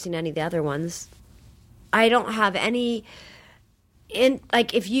never seen any of the other ones. I don't have any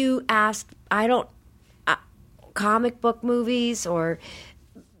if you asked, I don't comic book movies or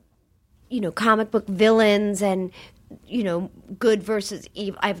comic book villains and good versus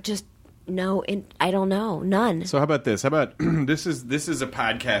evil. I've just I don't know, none. So how about this? How about this is a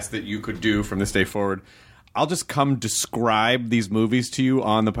podcast that you could do from this day forward. I'll just come describe these movies to you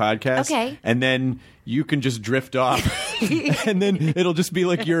on the podcast. Okay. And then you can just drift off. And then it'll just be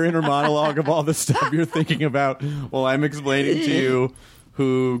like your inner monologue of all the stuff you're thinking about. Well, I'm explaining to you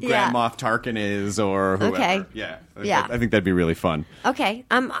who Grand Moff Tarkin is or whoever. Okay. Yeah. I think that'd be really fun. Okay.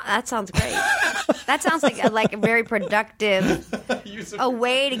 That sounds great. That sounds like a very productive a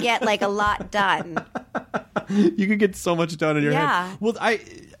way to get like a lot done. You could get so much done in your head. Well,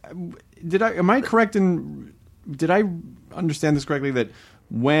 am I correct in did I understand this correctly that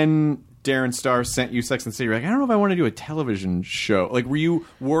when Darren Star sent you Sex and the City, you're like, I don't know if I want to do a television show. Like, were you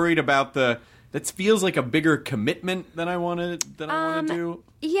worried about that feels like a bigger commitment than I want to do?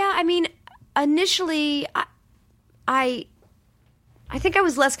 Yeah, I mean, initially, I think I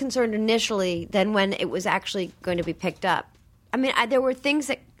was less concerned initially than when it was actually going to be picked up. I mean, there were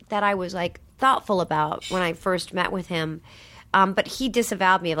things that I was like thoughtful about when I first met with him, but he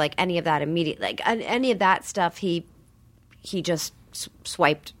disavowed me of like any of that immediately. Like any of that stuff, he just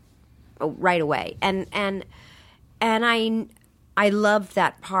swiped right away, and I loved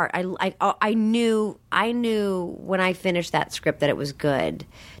that part. I knew when I finished that script that it was good.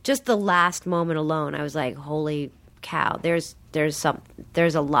 Just the last moment alone, I was like, holy cow! There's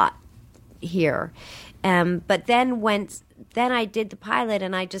a lot here. But then I did the pilot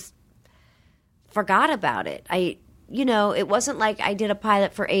and I just forgot about it. It wasn't like I did a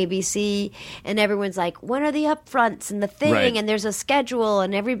pilot for ABC and everyone's like, when are the upfronts and the thing? Right. And there's a schedule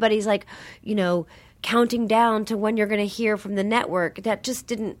and everybody's like, counting down to when you're going to hear from the network. That just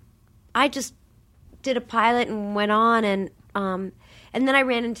didn't. I just did a pilot and went on, and then I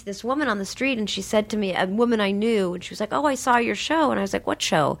ran into this woman on the street, and she said to me, a woman I knew, and she was like, "Oh, I saw your show," and I was like, "What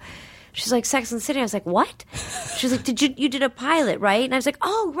show?" She's like, "Sex and the City." I was like, "What?" She was like, you did a pilot, right?" And I was like,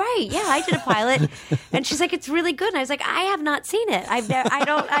 "Oh, right, yeah, I did a pilot." And she's like, "It's really good." And I was like, "I have not seen it.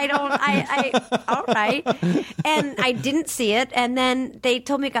 All right." And I didn't see it, and then they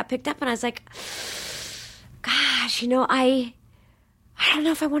told me it got picked up, and I was like, gosh, I don't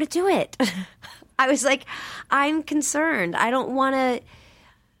know if I want to do it. I was like, I'm concerned. I don't want to.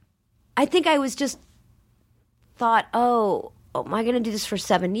 I think I was just thought, oh, am I going to do this for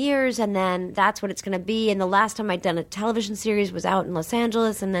 7 years? And then that's what it's going to be. And the last time I'd done a television series was out in Los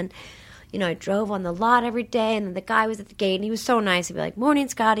Angeles. And then, I drove on the lot every day. And then the guy was at the gate and he was so nice. He'd be like, "Morning,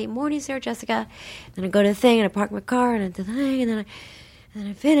 Scotty. Morning, Sarah Jessica." And then I go to the thing and I park my car and I do the thing. And then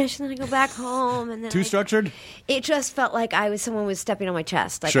I finish, and then I go back home, and then Too structured? It just felt like someone was stepping on my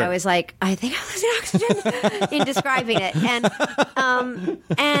chest. Like Sure. I was like, I think I was in oxygen in describing it, and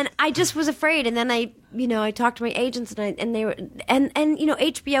I just was afraid. And then I talked to my agents, and they were, and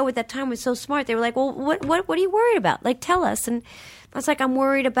HBO at that time was so smart. They were like, "Well, what are you worried about? Like, tell us." And I was like, "I'm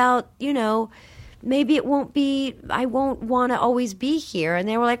worried about maybe it won't be. I won't want to always be here." And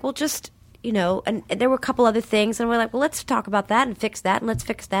they were like, "Well, just." And there were a couple other things, and we're like, well, let's talk about that and fix that, and let's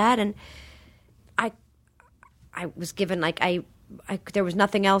fix that. And I was given there was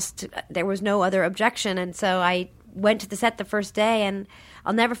nothing else. There was no other objection, and so I went to the set the first day, and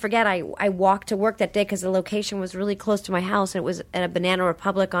I'll never forget. I walked to work that day because the location was really close to my house, and it was at a Banana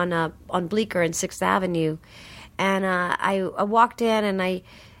Republic on Bleecker and 6th Avenue, and I walked in, and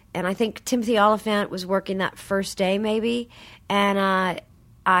I think Timothy Oliphant was working that first day maybe, and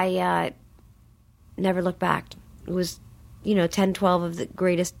I never looked back. It was, 10, 12 of the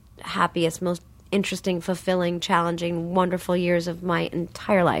greatest, happiest, most interesting, fulfilling, challenging, wonderful years of my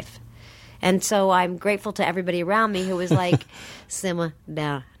entire life. And so I'm grateful to everybody around me who was like, simmer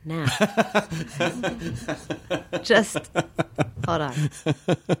down now. Just hold on.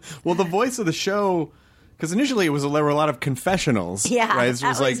 Well, the voice of the show, because initially there were a lot of confessionals. Yeah. Right? It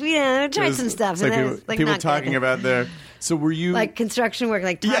was like, we tried some stuff. It's like and it was people not talking good. about their. So were you like construction work,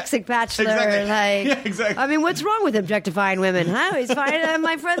 like Toxic Bachelor, exactly. like Yeah, exactly. I mean, what's wrong with objectifying women? I always find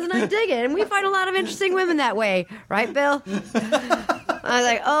my friends and I dig it, and we find a lot of interesting women that way, right, Bill? I was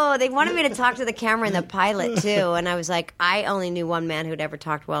like, oh, they wanted me to talk to the camera in the pilot too, and I was like, I only knew one man who'd ever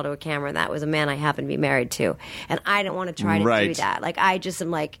talked well to a camera, and that was a man I happened to be married to, and I didn't want to try to do that. Like, I just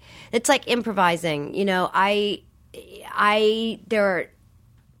am like, it's like improvising, there are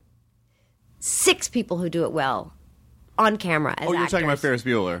 6 people who do it well on camera as you're actors. talking about Ferris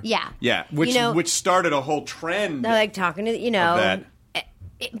Bueller. Yeah. Which started a whole trend. They're like talking to, of that.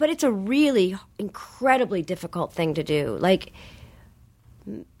 But it's a really incredibly difficult thing to do. Like,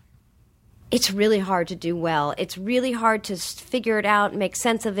 it's really hard to do well. It's really hard to figure it out and make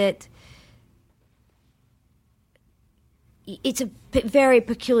sense of it. It's a very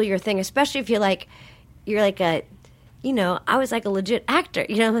peculiar thing, especially if you're like a, I was like a legit actor,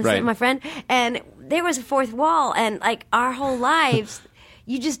 Right. my friend, and there was a fourth wall, and like our whole lives,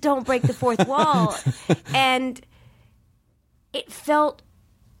 you just don't break the fourth wall, and it felt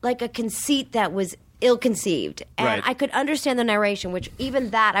like a conceit that was ill-conceived, and Right. I could understand the narration, which even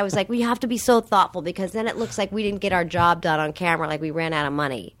that I was like, we have to be so thoughtful because then it looks like we didn't get our job done on camera, like we ran out of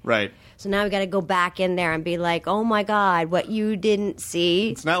money. Right. So now we got to go back in there and be like, oh my God, what you didn't see.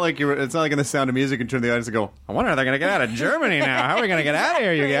 It's not like in The Sound of Music and turn to the audience and go, I wonder how they're going to get out of Germany now. How are we going to get out of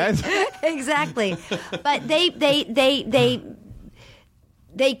here, you guys? Exactly. But they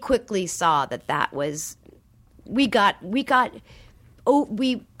quickly saw that was we got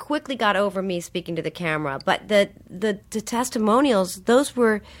we quickly got over me speaking to the camera, but the testimonials, those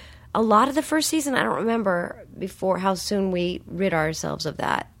were a lot of the first season. I don't remember before how soon we rid ourselves of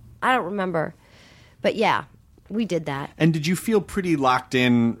that. I don't remember. But yeah, we did that. And did you feel pretty locked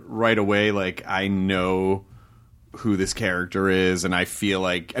in right away? Like, I know who this character is, and I feel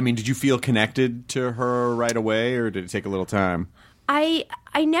like, I mean, did you feel connected to her right away, or did it take a little time? I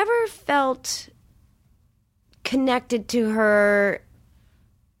never felt connected to her.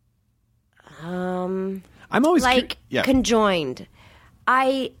 I'm always conjoined.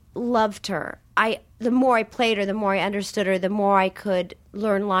 I loved her. The more I played her, the more I understood her, the more I could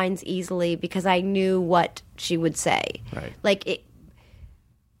learn lines easily because I knew what she would say. Right.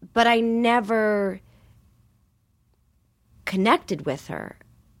 But I never connected with her.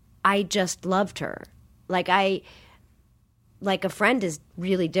 I just loved her. Like a friend is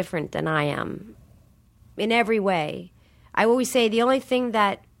really different than I am in every way. I always say the only thing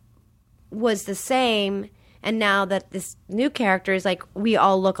that was the same, and now that this new character is like, we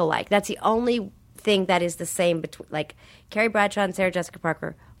all look alike. That's the only thing that is the same between, like, Carrie Bradshaw and Sarah Jessica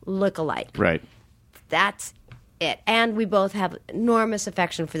Parker look alike. Right. That's it. And we both have enormous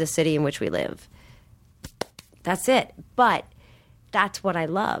affection for the city in which we live. That's it. But that's what I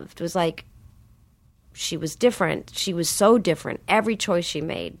loved. It was like, she was different. She was so different. Every choice she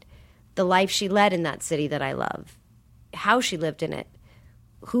made, the life she led in that city that I love, how she lived in it,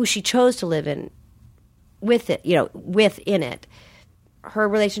 who she chose to live in with it, within it, her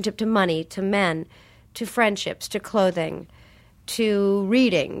relationship to money, to men, to friendships, to clothing, to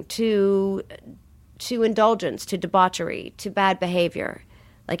reading, to indulgence, to debauchery, to bad behavior.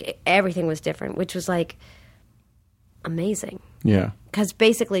 Like, everything was different, which was like amazing. Yeah. Because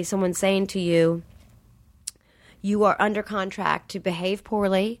basically someone's saying to you, you are under contract to behave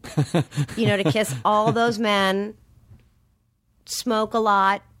poorly, to kiss all those men, smoke a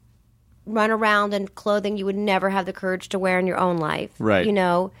lot, run around in clothing you would never have the courage to wear in your own life. Right.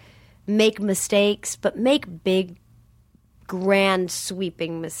 Make mistakes, but make big, grand,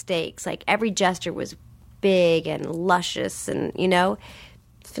 sweeping mistakes. Like, every gesture was big and luscious and,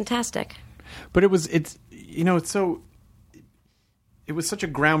 it's fantastic. But it was such a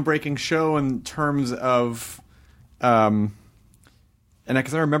groundbreaking show in terms of, and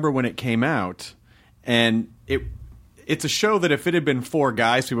because I remember when it came out, and it's a show that if it had been four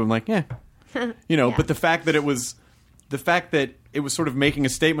guys, people would be like, yeah. Yeah. But the fact that it was sort of making a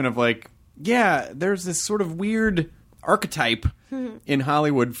statement of like, yeah, there's this sort of weird archetype in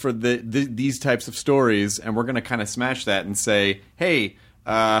Hollywood for these types of stories, and we're going to kind of smash that and say, hey,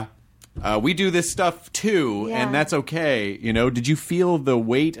 we do this stuff too, and that's okay. Did you feel the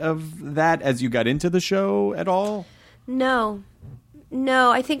weight of that as you got into the show at all? No,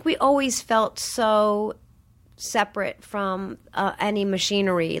 I think we always felt so separate from any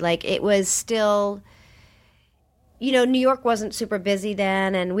machinery. Like, it was still, New York wasn't super busy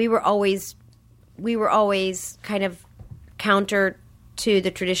then, and we were always kind of counter to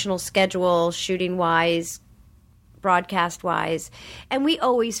the traditional schedule, shooting wise, broadcast wise, and we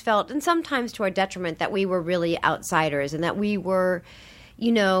always felt, and sometimes to our detriment, that we were really outsiders and that we were,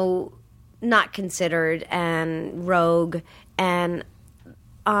 not considered and rogue, and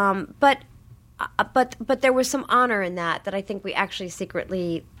but there was some honor in that I think we actually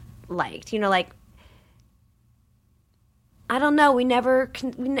secretly liked. I don't know. We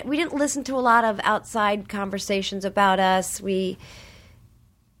didn't listen to a lot of outside conversations about us. We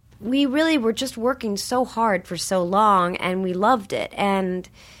really were just working so hard for so long, and we loved it. And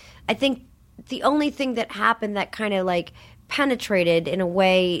I think the only thing that happened that kind of like penetrated in a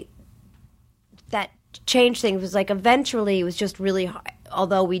way that changed things was like eventually it was just really hard.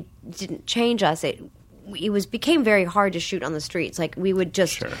 Although we didn't change us, it became very hard to shoot on the streets. Like, we would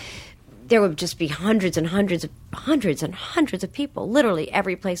just, sure. There would just be hundreds and hundreds of people, literally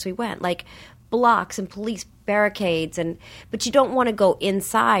every place we went, like blocks and police barricades, but you don't want to go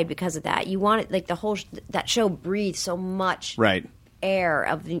inside because of that. You want it, like, that show breathed so much right. air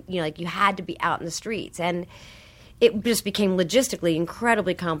of, like, you had to be out in the streets, and it just became logistically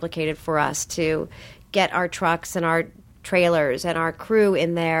incredibly complicated for us to get our trucks and our trailers and our crew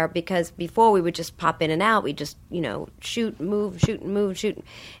in there, because before we would just pop in and out. We just, shoot, move.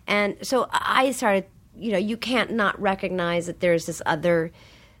 And so I started, you can't not recognize that there's this other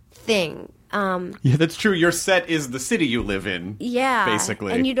thing. Yeah, that's true. Your set is the city you live in. Yeah.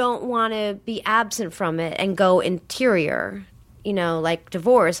 Basically. And you don't want to be absent from it and go interior, like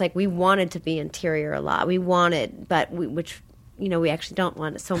Divorce. Like, we wanted to be interior a lot. We actually don't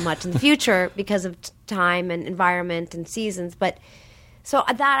want it so much in the future because of time and environment and seasons. But So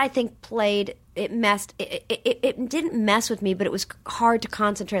that I think played. It didn't mess with me, but it was hard to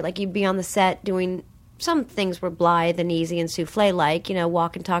concentrate. Like you'd be on the set doing some things were blithe and easy and souffle like,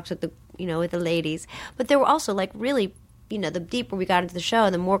 walk and talks with with the ladies. But there were also like really, the deeper we got into the show,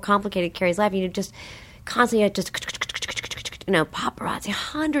 the more complicated Carrie's life. Just constantly just paparazzi,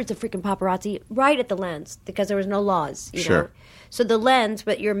 hundreds of freaking paparazzi right at the lens because there was no laws. You know? So the lens,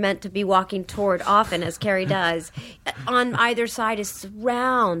 but you're meant to be walking toward often, as Carrie does, on either side is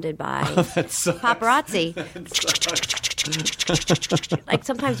surrounded by paparazzi. Like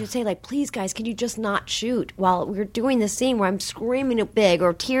sometimes you'd say, like, please, guys, can you just not shoot while we're doing this scene where I'm screaming it big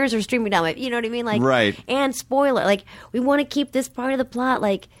or tears are streaming down my, you know what I mean? Like, right. And spoiler, like, we want to keep this part of the plot,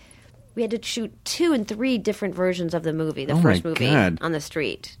 like, we had to shoot 2 and 3 different versions of the movie, the first movie on the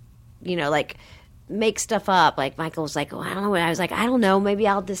street. Like make stuff up. Like Michael was like, "Oh, I don't know." I was like, "I don't know. Maybe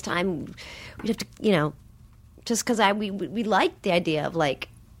I'll this time." We'd have to, just because we liked the idea of like,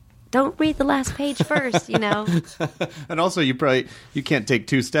 don't read the last page first, And also, you can't take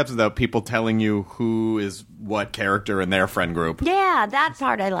 2 steps without people telling you who is what character in their friend group. Yeah, that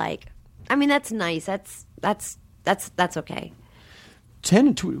part I like. I mean, that's nice. That's okay.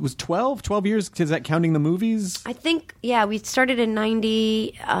 10 was 12 years. Is that counting the movies? I think we started in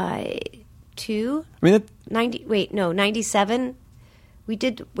 92. I mean 97. We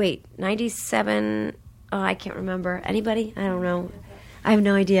did 97. Oh, I can't remember. Anybody? I don't know. I have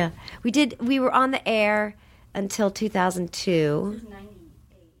no idea. We were on the air until 2002.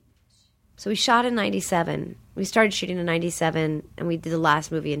 So we shot in 97. We started shooting in 97 and we did the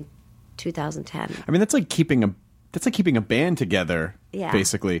last movie in 2010. I mean, that's like keeping a band together,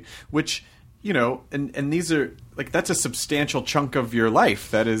 basically. Which, and these are like that's a substantial chunk of your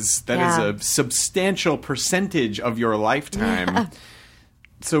life. That is a substantial percentage of your lifetime. Yeah.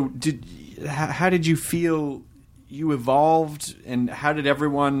 So, how did you feel you evolved, and how did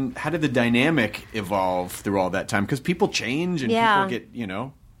the dynamic evolve through all that time? Because people change and people get,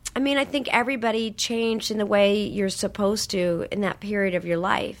 I mean, I think everybody changed in the way you're supposed to in that period of your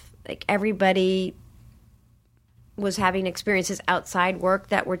life. Like everybody was having experiences outside work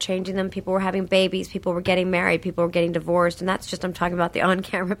that were changing them. People were having babies. People were getting married. People were getting divorced. And that's just, I'm talking about the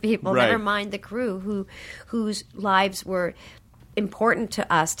on-camera people. Right. Never mind the crew whose lives were important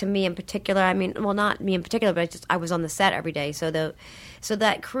to us, to me in particular. I mean, well, not me in particular, but I was on the set every day. So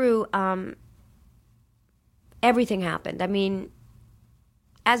that crew, everything happened. I mean,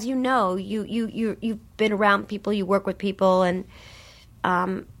 as you know, you've been around people, you work with people, and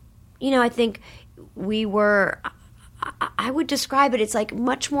I think we were. I would describe it. It's like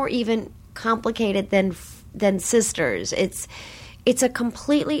much more even complicated than Sisters. It's a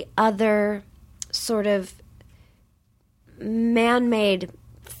completely other sort of man-made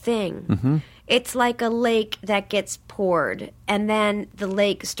thing. Mm-hmm. It's like a lake that gets poured, and then the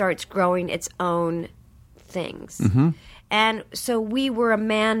lake starts growing its own things. Mm-hmm. And so we were a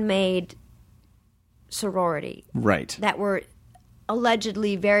man-made sorority, right? That were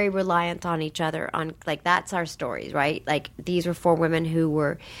allegedly very reliant on each other. On like that's our stories, right? Like these were 4 women who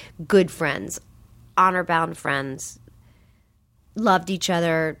were good friends, honor-bound friends, loved each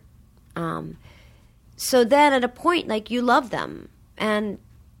other. So then at a point, like you love them, and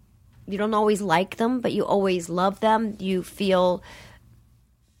you don't always like them, but you always love them. You feel,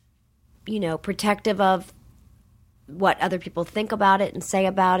 protective of what other people think about it and say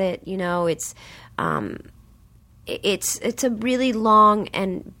about it. It's a really long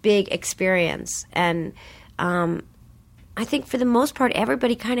and big experience, and I think for the most part,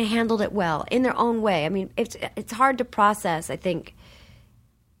 everybody kind of handled it well in their own way. I mean, it's hard to process. I think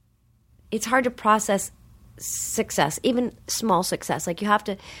it's hard to process success, even small success. Like you have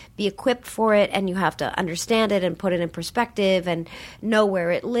to be equipped for it, and you have to understand it and put it in perspective and know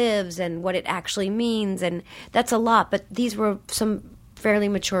where it lives and what it actually means, and that's a lot. But these were some fairly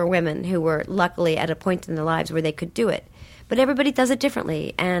mature women who were luckily at a point in their lives where they could do it. But everybody does it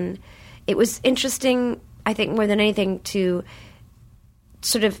differently, and it was interesting, I think, more than anything to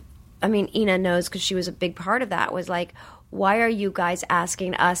sort of, I mean, Ina knows because she was a big part of that, was like, why are you guys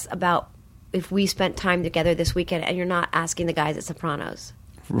asking us about if we spent time together this weekend, and you're not asking the guys at Sopranos?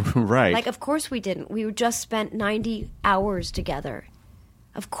 Right. Like, of course we didn't. We just spent 90 hours together.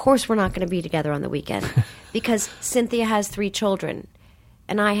 Of course we're not going to be together on the weekend because Cynthia has 3 children,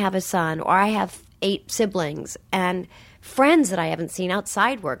 and I have a son, or I have 8 siblings, and friends that I haven't seen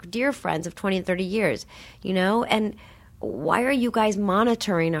outside work, dear friends of 20 and 30 years, and why are you guys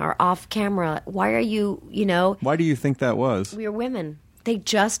monitoring our off-camera? Why are you, Why do you think that was? We are women. They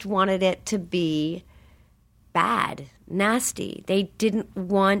just wanted it to be bad, nasty. They didn't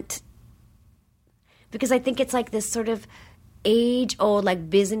want, because I think it's like this sort of age-old, like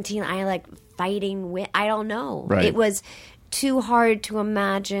Byzantine, fighting with, I don't know. Right. It was too hard to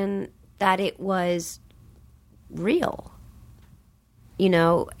imagine that it was real,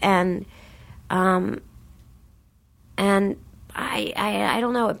 and I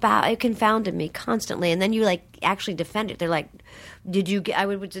don't know, it confounded me constantly. And then you actually defend it. They're like, I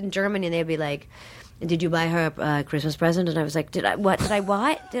was in Germany and they'd be like, did you buy her a Christmas present? And I was like, Did I what? Did I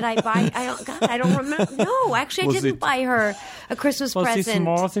buy? I don't remember. No, actually, I didn't buy her a Christmas present. Was it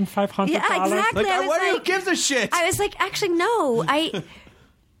more than $500? Yeah, exactly. Who gives a shit? I was like, actually, no.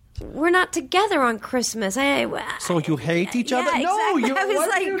 We're not together on Christmas. So you hate each other? Yeah, No, exactly. I was what are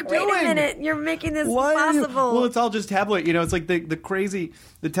like, you wait doing? a minute, you're making this Why are you- impossible. Well, it's all just tabloid. It's like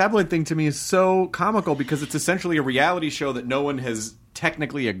the tabloid thing to me is so comical because it's essentially a reality show that no one has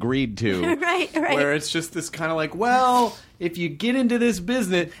technically agreed to. Right. Where it's just this kind of like, well, if you get into this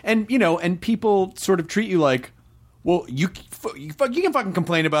business and people sort of treat you like, well, you can fucking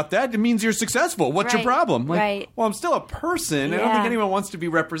complain about that. It means you're successful. What's your Right, problem? Like, right. well, I'm still a person. I don't Yeah. think anyone wants to be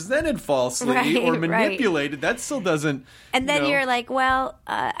represented falsely Right, or right. manipulated. That still doesn't. And then you're like, well,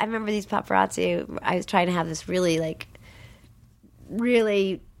 I remember these paparazzi. I was trying to have this really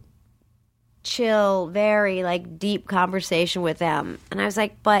chill, very deep conversation with them. And I was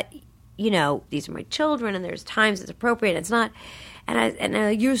like, but, these are my children and there's times it's appropriate. It's not.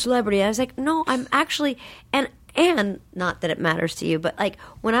 And you're a celebrity. I was like, no, I'm actually, and not that it matters to you, but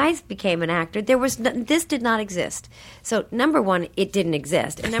when I became an actor, this did not exist. So number one, it didn't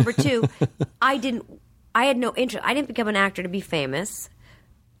exist. And number two, I had no interest. I didn't become an actor to be famous.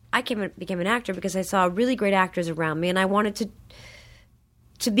 I became an actor because I saw really great actors around me and I wanted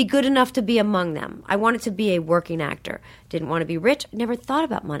to be good enough to be among them. I wanted to be a working actor. Didn't want to be rich. Never thought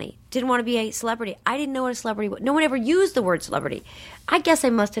about money. Didn't want to be a celebrity. I didn't know what a celebrity was. No one ever used the word celebrity. I guess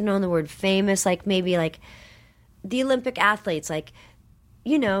I must have known the word famous, maybe the Olympic athletes, Nadia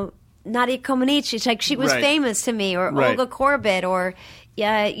Comaneci. She was Right. famous to me, or Right. Olga Korbut, or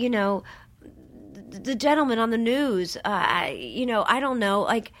the gentleman on the news. I don't know.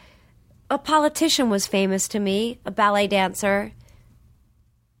 A politician was famous to me, a ballet dancer.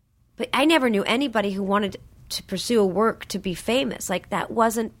 But I never knew anybody who wanted to pursue a work to be famous. That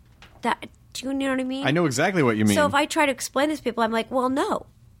wasn't that. Do you know what I mean? I know exactly what you mean. So if I try to explain this to people, I'm like, well, no.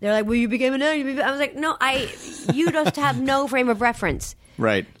 They're like, well, you became an actor. I was like, no, you just have no frame of reference.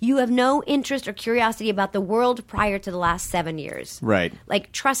 Right. You have no interest or curiosity about the world prior to the last 7 years. Right.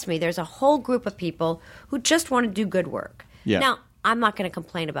 Trust me, there's a whole group of people who just want to do good work. Yeah. Now, I'm not going to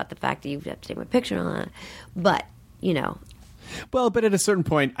complain about the fact that you have to take my picture and all that, but, Well, but at a certain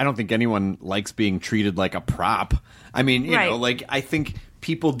point, I don't think anyone likes being treated like a prop. I mean, Right. I think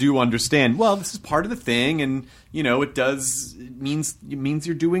people do understand, well, this is part of the thing, and, it means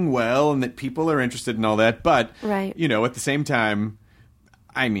you're doing well and that people are interested in all that. But, Right. At the same time,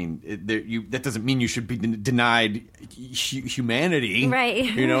 I mean, that doesn't mean you should be denied humanity, Right,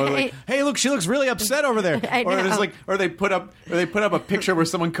 Like, right. hey, look, she looks really upset over there. I Or know. there's or they put up a picture where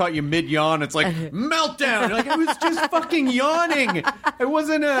someone caught you mid yawn. It's like meltdown. You're like, I was just fucking yawning. It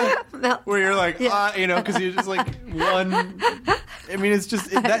wasn't where you're like, because you're just one. I mean, it's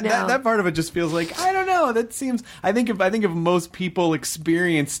just that part of it just feels like, I don't know. That seems. I think if most people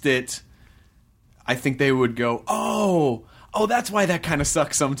experienced it, I think they would go, oh, that's why that kind of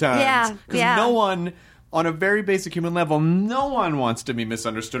sucks sometimes. Yeah, Because yeah. no one, on a very basic human level, no one wants to be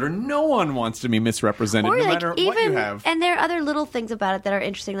misunderstood or no one wants to be misrepresented, Or no matter what you have. And there are other little things about it that are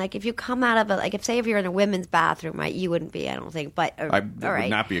interesting. If you come out of if you're in a women's bathroom, right? You wouldn't be, I don't think, but That all right. would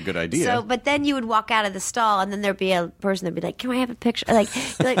not be a good idea. So, but then you would walk out of the stall, and then there'd be a person that'd be like, "Can I have a picture?" You're like,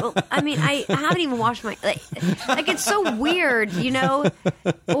 well, I mean, I haven't even washed my it's so weird,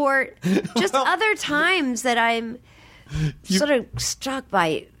 Or just other times that I'm sort of struck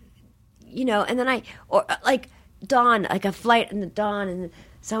by, and then dawn, a flight in the dawn, and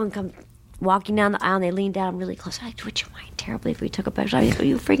someone comes walking down the aisle and they lean down really close. Would you mind terribly if we took a picture? Are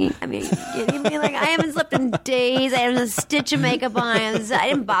you freaking? I mean, I haven't slept in days. I haven't a stitch of makeup on. I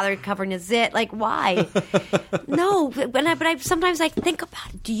didn't bother covering a zit. Why? No, but I sometimes think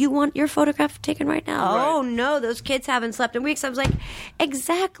about it. Do you want your photograph taken right now? Right. Oh no, those kids haven't slept in weeks. I was like,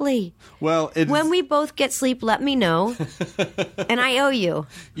 exactly. Well, When we both get sleep, let me know, and I owe you.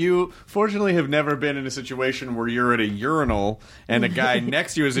 You fortunately have never been in a situation where you're at a urinal and a guy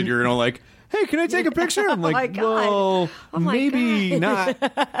next to you is at a urinal like, hey, can I take a picture? I'm like, my God. well, Oh my maybe God.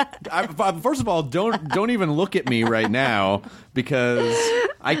 not. First of all, don't even look at me right now because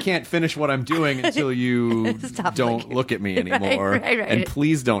I can't finish what I'm doing until you Stop don't looking. look at me anymore. Right. And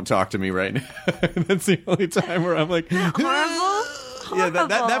please don't talk to me right now. That's the only time where I'm like, Horrible. Yeah,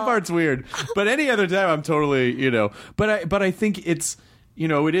 that part's weird. But any other time, I'm totally, But I think it's,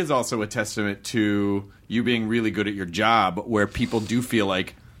 it is also a testament to you being really good at your job, where people do feel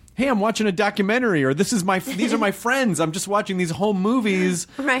like, hey, I'm watching a documentary, or these are my friends. I'm just watching these home movies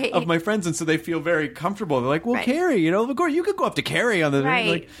of my friends, and so they feel very comfortable. They're like, well, Carrie, of course you could go up to Carrie on the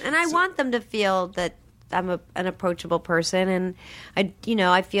right. And I want them to feel that I'm an approachable person, and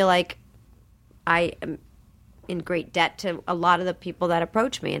I feel like I am in great debt to a lot of the people that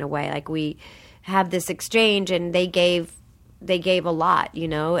approach me in a way. Like we have this exchange, and they gave a lot,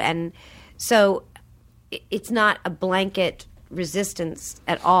 and so it's not a blanket resistance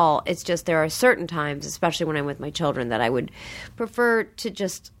at all. It's just there are certain times, especially when I'm with my children, that I would prefer to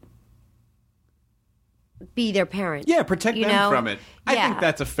just be their parent. Yeah, protect them from it. I think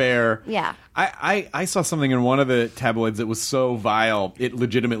that's a fair... Yeah. I saw something in one of the tabloids that was so vile, it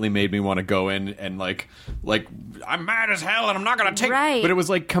legitimately made me want to go in and like I'm mad as hell and I'm not going to take... Right. But it was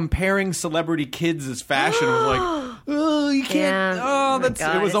like comparing celebrity kids as fashion. It was like, oh, you can't... Yeah. Oh,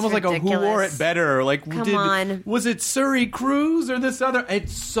 God, it was almost ridiculous. like a who wore it better. Like, Come on. Was it Surrey Cruz or this other...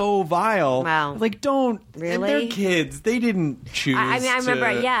 It's so vile. Wow. Like, don't... Really? They're kids. They didn't choose I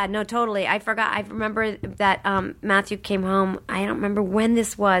remember, to... totally. I forgot. I remember that Matthew came home. I don't remember when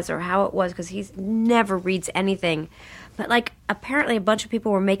this was or how it was, because he never reads anything. But, like, apparently a bunch of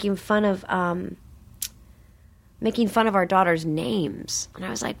people were making fun of our daughter's names. And I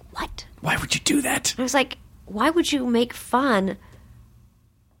was like, what? Why would you do that? I was like, why would you make fun?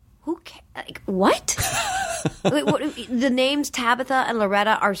 Who cares? Like, what? The names Tabitha and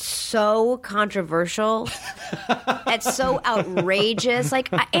Loretta are so controversial. It's so outrageous. Like,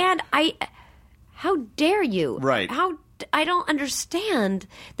 how dare you? Right. I don't understand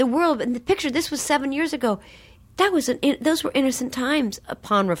the world. In the picture, this was 7 years ago. Those were innocent times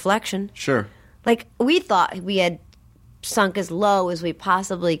upon reflection. Sure. Like, we thought we had sunk as low as we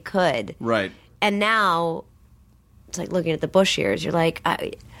possibly could. Right. And now it's like looking at the Bush years. You're like,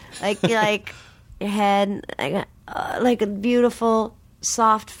 like your head, like a beautiful,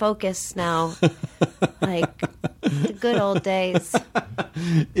 soft focus now, like the good old days.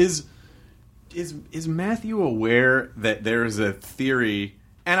 Is Matthew aware that there's a theory?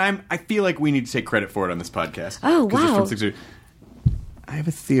 And I feel like we need to take credit for it on this podcast. Oh, 'cause it's wow. from 6 years. I have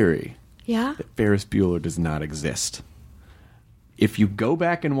a theory. Yeah. That Ferris Bueller does not exist. If you go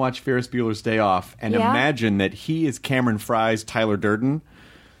back and watch Ferris Bueller's Day Off and imagine that he is Cameron Fry's Tyler Durden,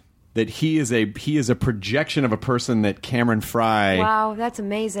 that he is a projection of a person that Cameron Fry Wow, that's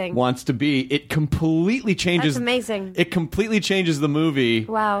amazing. wants to be, it completely changes. That's amazing. It completely changes the movie.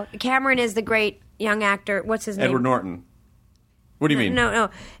 Wow. Cameron is the great young actor. What's his name? Edward Norton. What do you mean? No.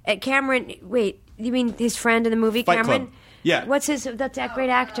 Cameron, wait, you mean his friend in the movie, Fight Cameron? Club. Yeah. That's that great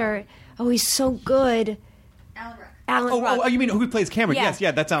actor. Oh, he's so good. Alan Ruck. Oh, you mean who plays Cameron? Yeah.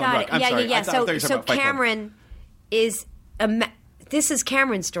 Yes, that's Alan Got Ruck. it. I'm sorry. Yeah. I thought you were talking about Fight Club. Cameron is this is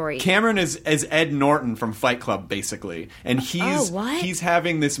Cameron's story. Cameron is Ed Norton from Fight Club, basically, and he's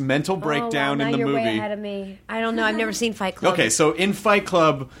having this mental breakdown now in the you're movie. Way ahead of me. I don't know. I've never seen Fight Club. Okay, so in Fight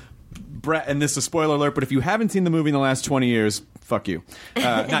Club, and this is a spoiler alert, but if you haven't seen the movie in the last 20 years, fuck you.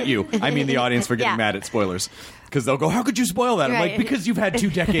 Not you. I mean the audience for getting mad at spoilers. Because they'll go, how could you spoil that? I'm like, because you've had 2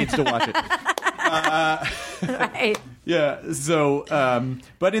 decades to watch it. Right. Yeah, so,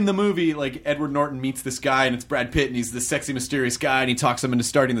 but in the movie, like, Edward Norton meets this guy, and it's Brad Pitt, and he's this sexy, mysterious guy, and he talks him into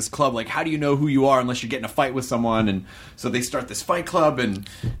starting this club. Like, how do you know who you are unless you get in a fight with someone? And so they start this fight club, and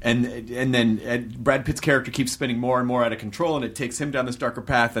then Brad Pitt's character keeps spinning more and more out of control, and it takes him down this darker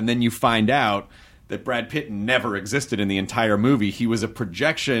path, and then you find out that Brad Pitt never existed in the entire movie. He was a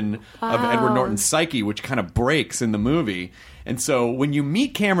projection of Edward Norton's psyche, which kind of breaks in the movie. And so when you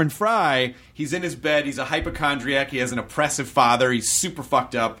meet Cameron Fry, he's in his bed, he's a hypochondriac, he has an oppressive father, he's super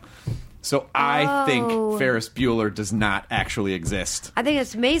fucked up. So I think Ferris Bueller does not actually exist. I think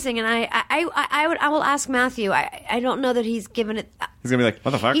it's amazing, and I will ask Matthew. I don't know that he's given it. He's gonna be like,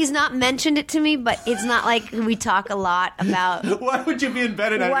 what the fuck? He's not mentioned it to me, but it's not like we talk a lot about. Why would you be in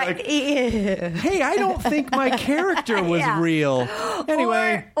bed and I'm like, hey, I don't think my character was real.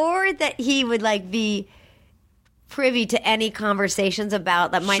 Anyway, or that he would like be privy to any conversations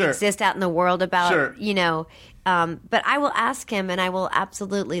about that might exist out in the world about but I will ask him, and I will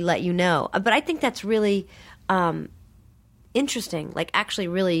absolutely let you know. But I think that's really interesting, like actually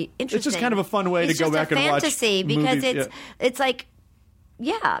really interesting. It's just kind of a fun way to go back and watch fantasy because movies, it's like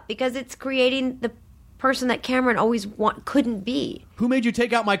because it's creating the person that Cameron always couldn't be. Who made you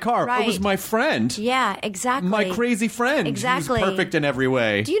take out my car? Right. It was my friend. Yeah, exactly. My crazy friend. Exactly. He was perfect in every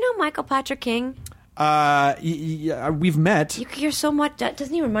way. Do you know Michael Patrick King? We've met. You're so much.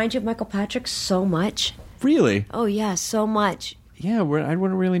 Doesn't he remind you of Michael Patrick so much? Really? Oh yeah, so much. Yeah, I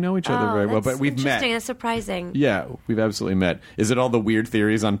wouldn't really know each other very well, but we've met. Interesting. That's surprising. Yeah, we've absolutely met. Is it all the weird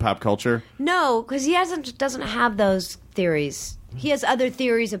theories on pop culture? No, because he doesn't have those theories. He has other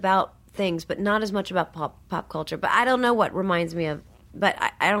theories about things, but not as much about pop culture. But I don't know what reminds me of. But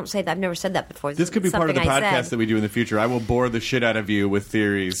I don't say that. I've never said that before. This could be part of the podcast that we do in the future. I will bore the shit out of you with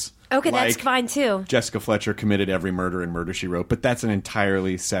theories. Okay, like that's fine too. Jessica Fletcher committed every murder in Murder, She Wrote, but that's an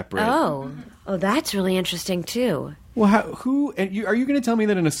entirely separate. Oh, that's really interesting too. Well, are you going to tell me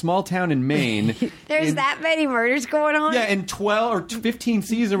that in a small town in Maine, there's that many murders going on? Yeah, in 12 or 15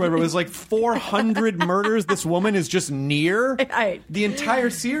 seasons or whatever, it was like 400 murders this woman is just near. Right. The entire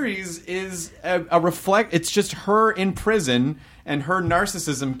series is a reflect. It's just her in prison, and her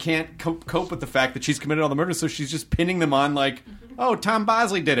narcissism can't cope with the fact that she's committed all the murders, so she's just pinning them on like, oh, Tom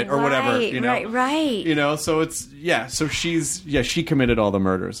Bosley did it, or whatever. You know? Right. You know, so it's, so she committed all the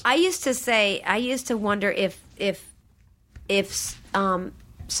murders. I used to wonder if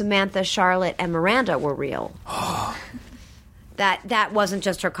Samantha, Charlotte, and Miranda were real. that wasn't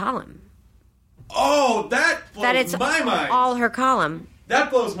just her column. Oh, that blows my mind. All her column.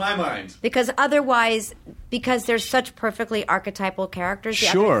 That blows my mind. Because otherwise, because there's such perfectly archetypal characters, the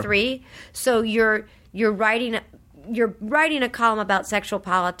other three, so you're writing a column about sexual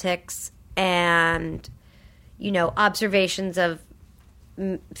politics and, observations of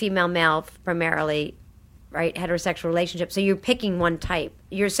female male primarily. Right, heterosexual relationship. So you're picking one type.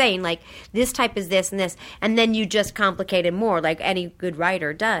 You're saying like this type is this and this, and then you just complicate it more, like any good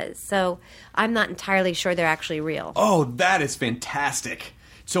writer does. So I'm not entirely sure they're actually real. Oh, that is fantastic.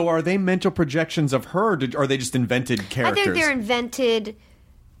 So are they mental projections of her, or are they just invented characters? I think they're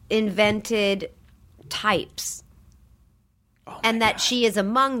invented types, and that she is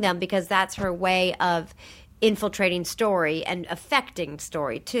among them because that's her way of infiltrating story and affecting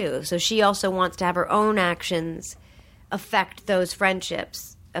story too. So she also wants to have her own actions affect those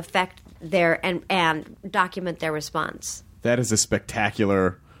friendships, affect their and document their response. That is a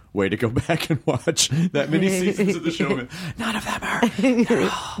spectacular way to go back and watch that many seasons of the show. None of them are.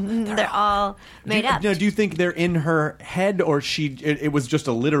 They're all made up. Now, do you think they're in her head, or it was just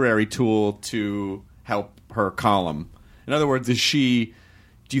a literary tool to help her column? In other words, do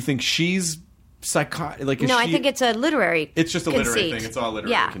you think she's I think it's a literary It's just a conceit. literary thing. It's all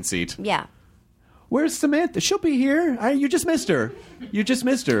literary conceit. Yeah. Where's Samantha? She'll be here. You just missed her.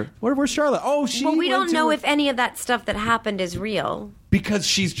 Where's Charlotte? Oh, Well, we don't know if any of that stuff that happened is real. Because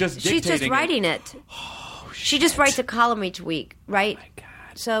she's just dictating. She's just writing it. Oh, she just writes a column each week, right? Oh, my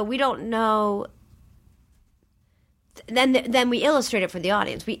God. So we don't know. Then we illustrate it for the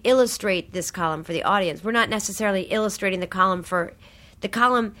audience. We illustrate this column for the audience. We're not necessarily illustrating the column for the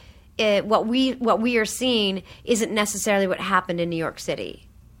column. What we are seeing isn't necessarily what happened in New York City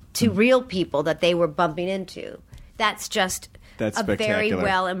to real people that they were bumping into. That's just a very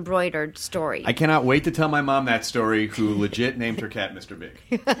well embroidered story. I cannot wait to tell my mom that story, who legit named her cat Mr. Big.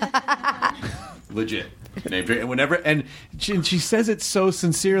 Legit. Named her, and she says it so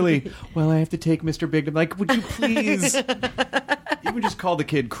sincerely. Well, I have to take Mr. Big. I'm like, would you please? You would just call the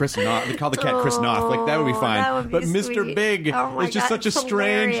kid Chris Knopf. Call the cat Chris Knopf. Like, that would be fine. That would be but Mr. sweet. Big is just such a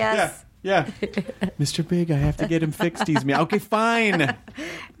strange. Hilarious. Yeah. Mr. Big, I have to get him fixed. He's meow. Okay, fine.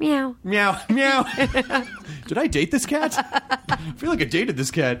 Meow. Meow. Meow. Did I date this cat? I feel like I dated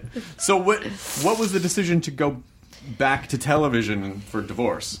this cat. So what was the decision to go back to television for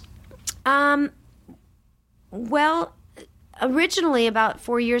divorce? Well, originally, about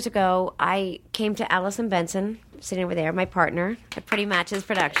 4 years ago, I came to Allison Benson, sitting over there, my partner at Pretty Matches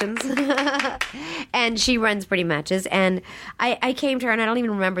Productions. And she runs Pretty Matches. And I came to her, and I don't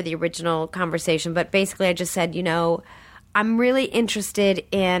even remember the original conversation, but basically I just said, I'm really interested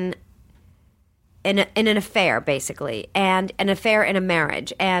in an affair, basically, and an affair in a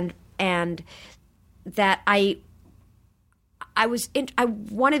marriage. And that I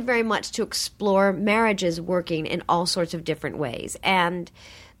wanted very much to explore marriages working in all sorts of different ways, and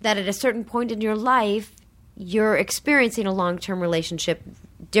that at a certain point in your life, you're experiencing a long-term relationship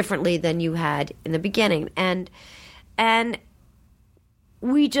differently than you had in the beginning, and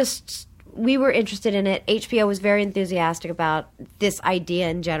we were interested in it. HBO was very enthusiastic about this idea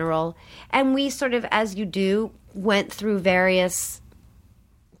in general, and we sort of, as you do, went through various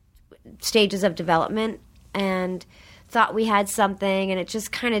stages of development and thought we had something, and it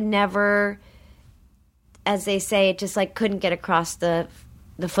just kind of never, as they say, it just like couldn't get across the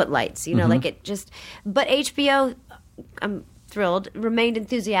footlights, like it just. But HBO, I'm thrilled, remained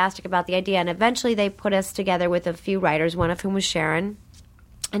enthusiastic about the idea, and eventually they put us together with a few writers, one of whom was Sharon,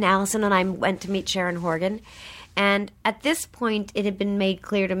 and Allison and I went to meet Sharon Horgan, and at this point it had been made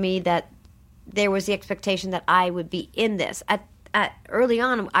clear to me that there was the expectation that I would be in this. early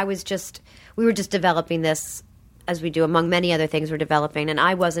on, we were just developing this, as we do among many other things we're developing, and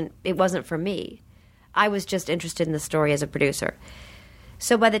it wasn't for me. I was just interested in the story as a producer.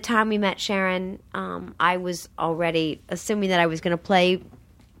 So by the time we met Sharon, I was already assuming that I was going to play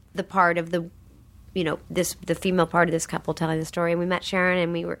the part of the female part of this couple telling the story. And we met Sharon,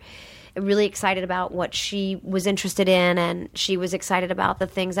 and we were really excited about what she was interested in, and she was excited about the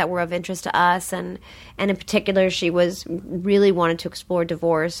things that were of interest to us, and in particular, she was really wanted to explore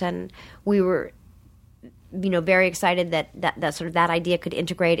divorce, and we were, very excited that sort of that idea could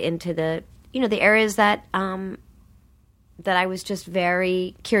integrate into the areas that that I was just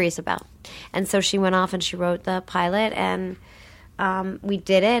very curious about. And so she went off and she wrote the pilot, and we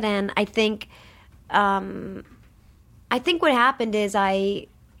did it. And I think what happened is I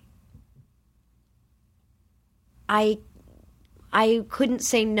couldn't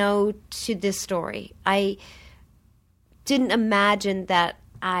say no to this story. I didn't imagine that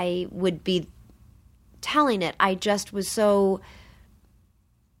I would be telling it. I just was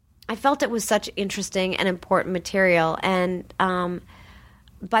I felt it was such interesting and important material. And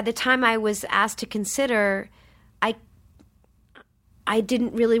by the time I was asked to consider, I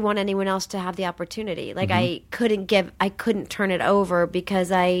didn't really want anyone else to have the opportunity. Like I couldn't turn it over,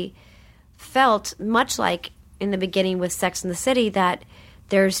 because I felt, much like in the beginning with Sex and the City, that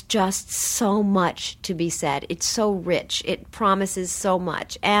there's just so much to be said. It's so rich. It promises so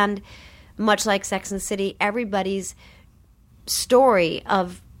much. And much like Sex and the City, everybody's story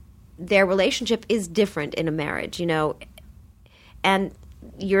of their relationship is different in a marriage, and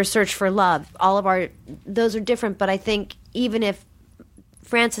your search for love, those are different. But I think even if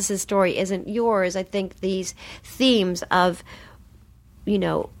Frances's story isn't yours, I think these themes of,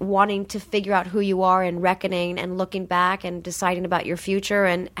 wanting to figure out who you are and reckoning and looking back and deciding about your future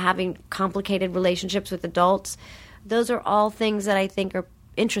and having complicated relationships with adults, those are all things that I think are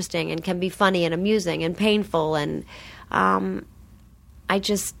interesting and can be funny and amusing and painful. And I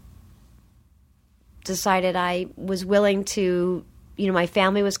just decided I was willing to, my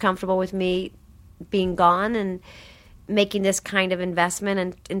family was comfortable with me being gone and making this kind of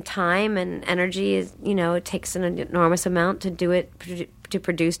investment in time and energy. Is, it takes an enormous amount to do it, to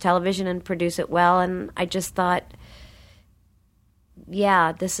produce television and produce it well. And I just thought,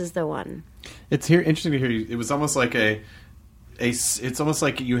 yeah, this is the one. It's interesting to hear you. It was almost like it's almost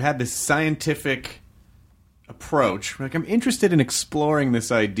like you had this scientific approach. Like, I'm interested in exploring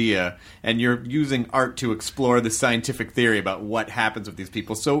this idea, and you're using art to explore the scientific theory about what happens with these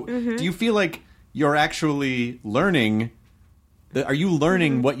people. So do you feel like you're actually learning? Are you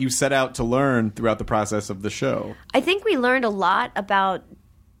learning what you set out to learn throughout the process of the show? I think we learned a lot about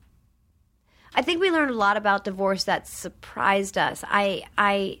divorce that surprised us.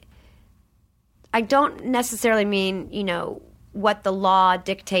 I don't necessarily mean, what the law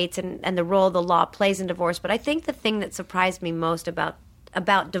dictates and the role the law plays in divorce, but I think the thing that surprised me most about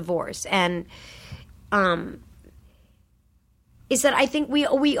divorce and is that I think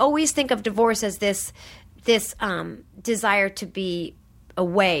we always think of divorce as this desire to be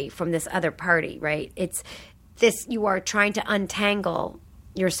away from this other party, right? It's this, you are trying to untangle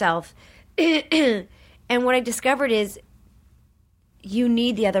yourself. And what I discovered is you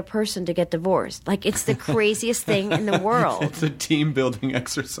need the other person to get divorced. Like, it's the craziest thing in the world. It's a team-building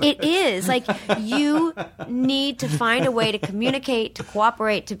exercise. It is. Like, you need to find a way to communicate, to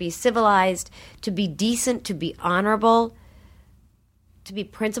cooperate, to be civilized, to be decent, to be honorable, to be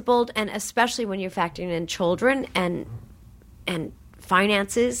principled, and especially when you're factoring in children and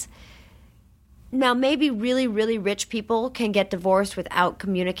finances. Now, maybe really, really rich people can get divorced without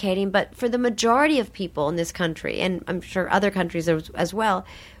communicating, but for the majority of people in this country, and I'm sure other countries as well,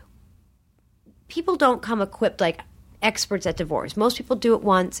 people don't come equipped like experts at divorce. Most people do it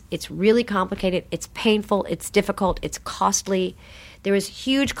once. It's really complicated. It's painful. It's difficult. It's costly. There is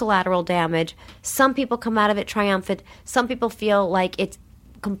huge collateral damage. Some people come out of it triumphant. Some people feel like it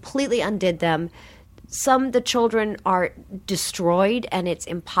completely undid them. The children are destroyed, and it's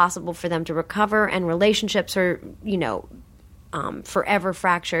impossible for them to recover, and relationships are, forever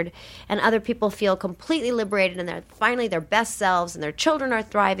fractured. And other people feel completely liberated, and they're finally their best selves, and their children are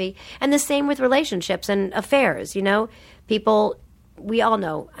thriving. And the same with relationships and affairs, People, we all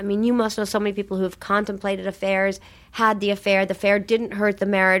know. I mean, you must know so many people who have contemplated affairs, had the affair didn't hurt the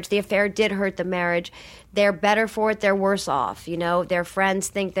marriage, the affair did hurt the marriage. They're better for it, they're worse off, Their friends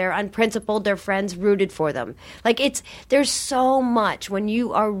think they're unprincipled, their friends rooted for them. Like, there's so much when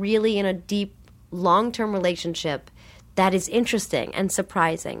you are really in a deep, long-term relationship that is interesting and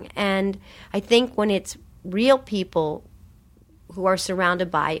surprising. And I think when it's real people who are surrounded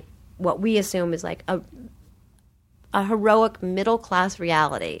by what we assume is like a heroic middle class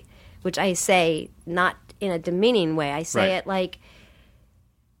reality, which I say not in a demeaning way. I say it like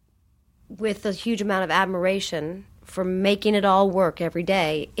with a huge amount of admiration for making it all work every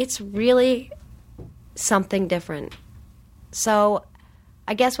day. It's really something different. So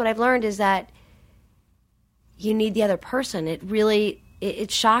I guess what I've learned is that you need the other person.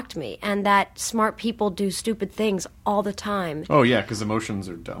 It shocked me. And that smart people do stupid things all the time. Oh, yeah, because emotions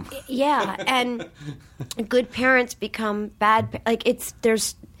are dumb. Yeah, and good parents become bad. Like, it's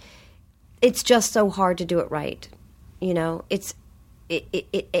just so hard to do it right. You know, it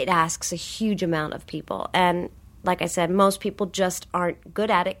asks a huge amount of people. And like I said, most people just aren't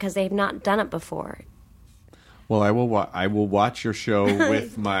good at it because they've not done it before. Well, I will watch your show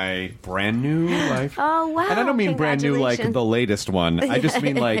with my brand new life. Oh, wow. And I don't mean brand new like the latest one. I just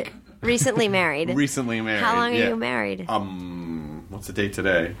mean like... Recently married. Recently married. How long are you married? What's the date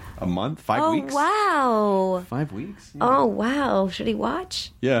today? A month? 5 weeks? Oh, wow. 5 weeks? Yeah. Oh, wow. Should he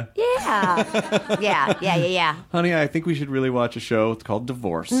watch? Yeah. Yeah. Yeah. Honey, I think we should really watch a show. It's called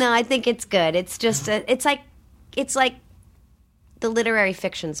Divorce. No, I think it's good. It's just, it's like the literary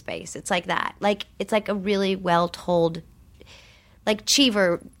fiction space. It's like that. Like, it's like a really well told, like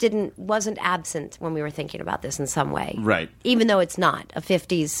Cheever wasn't absent when we were thinking about this in some way. Right. Even though it's not a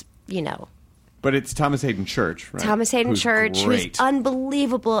 50s, you know. But it's Thomas Hayden Church, right? Thomas Hayden Church, who's great.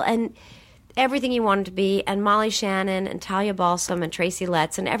 unbelievable and everything you wanted to be, and Molly Shannon and Talia Balsam and Tracy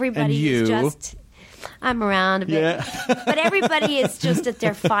Letts and everybody And you. is just... I'm around a bit. Yeah. But everybody is just at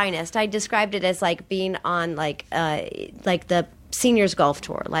their finest. I described it as like being on like the seniors golf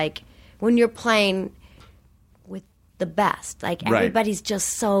tour. Like when you're playing with the best. Like everybody's just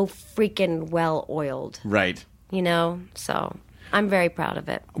so freaking well oiled. Right. You know? So I'm very proud of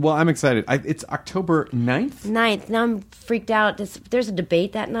it. Well, I'm excited. It's October 9th? 9th. Now I'm freaked out. There's a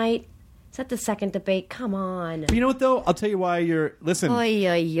debate that night. Is that the second debate? Come on. You know what, though? I'll tell you why you're... Listen. Oy,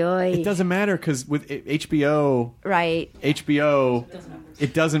 oy, oy. It doesn't matter because with HBO... Right. HBO...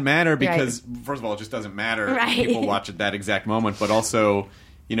 It doesn't matter because, first of all, it just doesn't matter. Right. People watch at that exact moment. But also,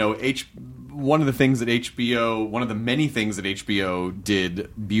 you know, one of the things that HBO... One of the many things that HBO did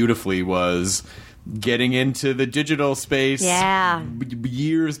beautifully was... getting into the digital space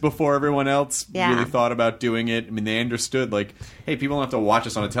years before everyone else really thought about doing it. I mean, they understood, like, hey, people don't have to watch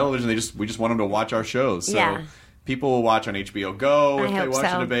us on a television. We just want them to watch our shows. So people will watch on HBO Go if they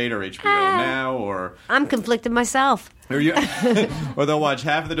watch a debate, or HBO Now, or... I'm conflicted myself. Or they'll watch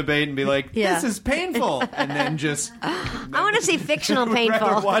half of the debate and be like, this is painful. And then just... I want to see fictional painful.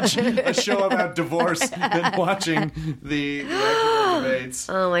 rather watch a show about divorce than watching the actual debates.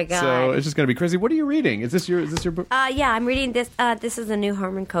 Oh, my God. So it's just going to be crazy. What are you reading? Is this your book? Yeah, I'm reading this. This is a new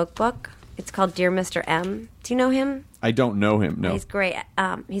Herman Koch book. It's called Dear Mr. M. Do you know him? I don't know him, no. He's great.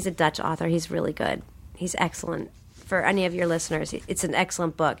 He's a Dutch author. He's really good. He's excellent. For any of your listeners, it's an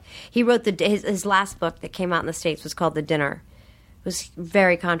excellent book. He wrote his last book that came out in the States was called The Dinner. It was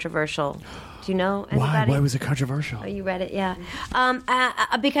very controversial. Do you know anybody? Why was it controversial? Oh, you read it, yeah.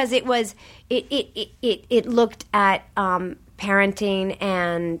 Because it was it looked at parenting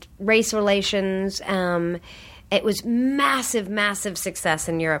and race relations. It was massive success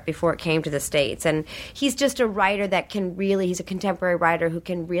in Europe before it came to the States. And he's just a writer that can really, he's a contemporary writer who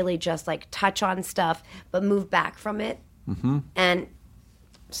can really just like touch on stuff but move back from it. Mm-hmm. And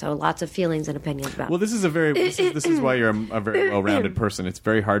so lots of feelings and opinions about it. Well, this is why you're a very well-rounded person. It's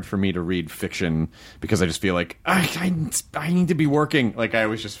very hard for me to read fiction because I just feel like I need to be working. Like I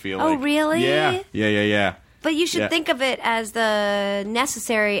always just feel like... Oh, really? Yeah. But you should think of it as the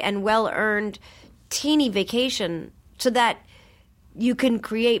necessary and well-earned teeny vacation so that you can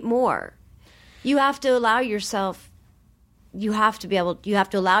create more. You have to allow yourself the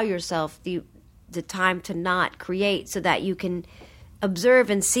time to not create so that you can observe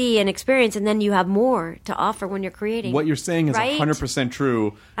and see and experience, and then you have more to offer when you're creating. What you're saying is 100%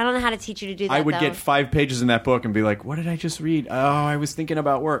 true. I don't know how to teach you to do that. I would get 5 pages in that book and be like, what did I just read? Oh, I was thinking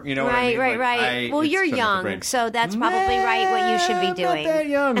about work. You know what I mean? Right. Well, you're young, so that's probably what you should be doing. I'm not that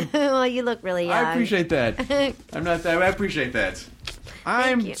young. Well, you look really young. I appreciate that. I'm not that. I appreciate that.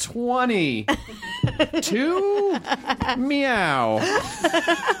 I'm 22. Meow.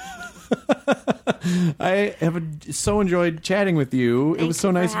 I have so enjoyed chatting with you. It was so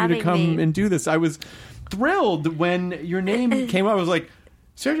nice of you to come and do this. I was thrilled when your name came up. I was like,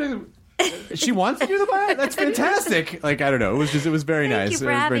 seriously, she wants to do the podcast? That's fantastic. Like, I don't know. It was very nice. Thank you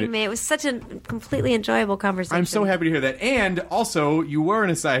for having me. It was such a completely enjoyable conversation. I'm so happy to hear that. And also, you were in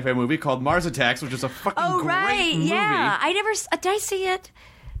a sci-fi movie called Mars Attacks, which is a fucking great movie. Yeah. Did I see it?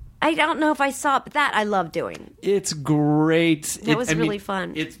 I don't know if I saw it, but that I love doing. It's great. It was really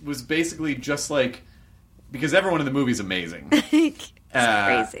fun. It was basically just like because everyone in the movie is amazing. It's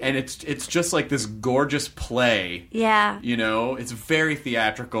crazy. And it's just like this gorgeous play. Yeah. You know, it's very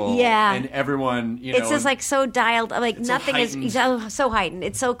theatrical. Yeah. And everyone, you know. It's just like so dialed, like nothing is so heightened.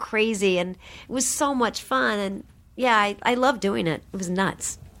 It's so crazy, and it was so much fun. And yeah, I love doing it. It was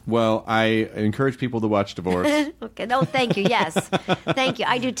nuts. Well, I encourage people to watch Divorce. Okay. No, thank you. Yes. Thank you.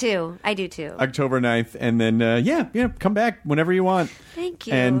 I do too. October 9th. And then, come back whenever you want. Thank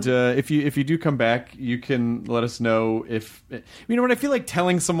you. And if you do come back, you can let us know if... You know what? I feel like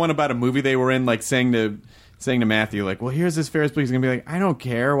telling someone about a movie they were in, like saying to Matthew, like, well, here's this Ferris Bueller. He's going to be like, I don't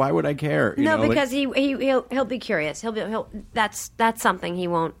care. Why would I care? You know, because he'll be curious. That's something he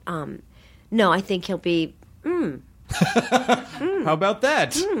won't... No, I think he'll be... How about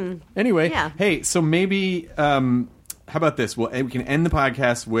that? Anyway, hey, so maybe how about this? Well, we can end the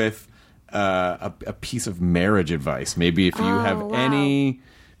podcast with a piece of marriage advice. Maybe if you have any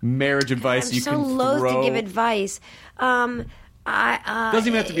marriage advice, you can throw. I'm so loath to give advice. Doesn't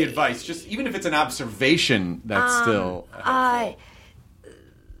even have to be advice. Just even if it's an observation, that's still. Let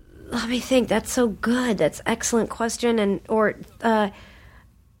me think. That's so good. That's an excellent question. I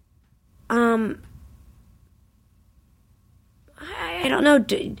don't know.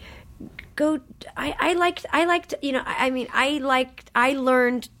 I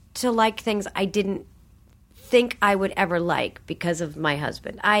learned to like things I didn't think I would ever like because of my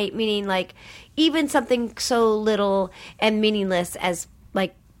husband. Meaning like even something so little and meaningless as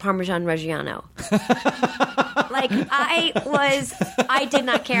like Parmesan Reggiano. Like I did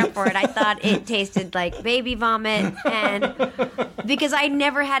not care for it. I thought it tasted like baby vomit, and because I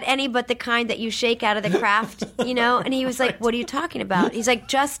never had any but the kind that you shake out of the Kraft, you know. And he was like, "What are you talking about?" He's like,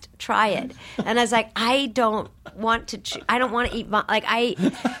 "Just try it." And I was like, "I don't want to. I don't want to eat but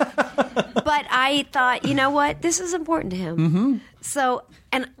I thought, you know what? This is important to him. Mm-hmm. So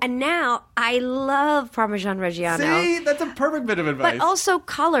and now I love Parmesan Reggiano. See, that's a perfect bit of advice. But also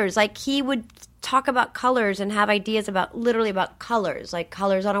colors. Like he would talk about colors and have ideas about colors, like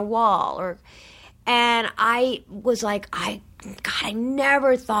colors on a wall. And I was like, I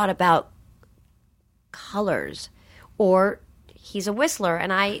never thought about colors. Or he's a whistler,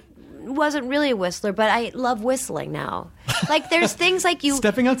 and I wasn't really a whistler, but I love whistling now. Like there's things like you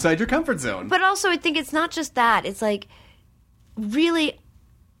stepping outside your comfort zone. But also I think it's not just that. It's like really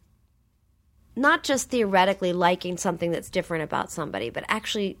not just theoretically liking something that's different about somebody, but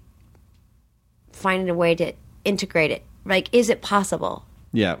actually finding a way to integrate it. Like, is it possible?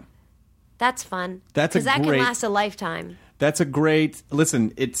 Yeah. That's fun. Because that can last a lifetime. That's a great...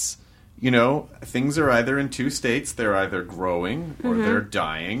 Listen, it's... You know, things are either in two states. They're either growing or they're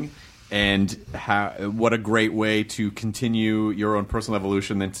dying. And what a great way to continue your own personal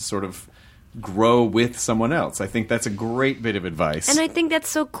evolution than to sort of grow with someone else. I think that's a great bit of advice. And I think that's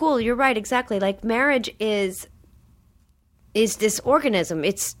so cool. You're right, exactly. Like, marriage is this organism.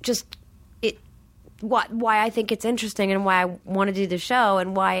 It's just... Why I think it's interesting and why I want to do the show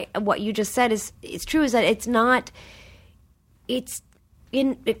and why what you just said is true is that it's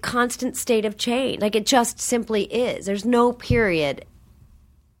in a constant state of change. Like it just simply is. There's no period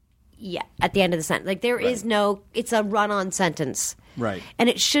at the end of the sentence. Like there is no, it's a run-on sentence. Right. And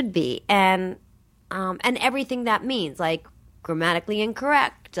it should be. And everything that means, like grammatically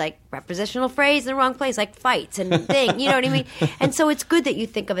incorrect, like prepositional phrase in the wrong place, like fights and thing, you know what I mean? And so it's good that you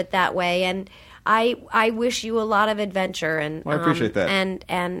think of it that way. And I wish you a lot of adventure and I appreciate that. And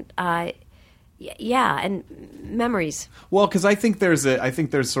memories. Well, because I think there's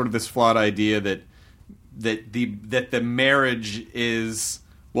sort of this flawed idea that the marriage is,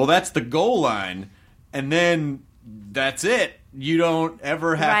 well, that's the goal line, and then that's it. You don't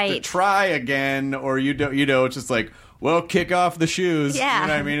ever have to try again, or you don't. You know, it's just like, well, kick off the shoes. Yeah. You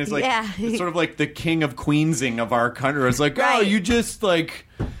know what I mean? It's like it's sort of like the king of queensing of our country. It's like, oh, you just like.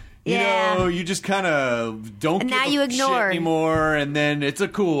 You know, you just kind of don't give a shit anymore, and then it's a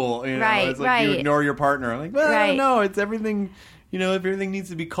cool, you know, it's like you ignore your partner. Like, well, no, it's everything, you know, everything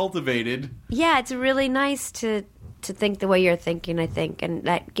needs to be cultivated. Yeah, it's really nice to think the way you're thinking, I think, and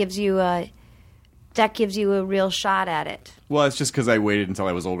that gives you a real shot at it. Well, it's just because I waited until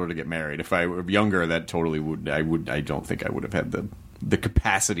I was older to get married. If I were younger, that totally would. I don't think I would have had the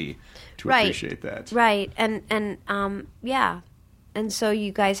capacity to appreciate that. Right, and yeah. And so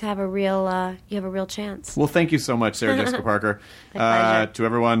you guys have a real chance. Well, thank you so much, Sarah Jessica Parker. To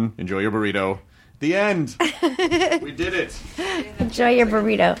everyone, enjoy your burrito. The end. We did it. Enjoy your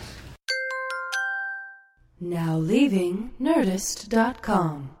burrito. Now leaving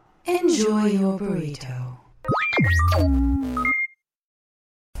Nerdist.com. Enjoy your burrito.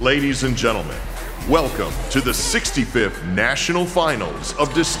 Ladies and gentlemen, Welcome to the 65th National Finals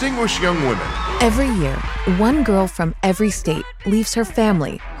of Distinguished Young Women. Every year, one girl from every state leaves her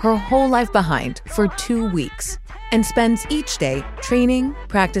family, her whole life behind for 2 weeks and spends each day training,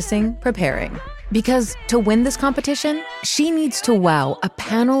 practicing, preparing. Because to win this competition, she needs to wow a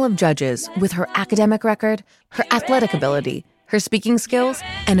panel of judges with her academic record, her athletic ability, her speaking skills,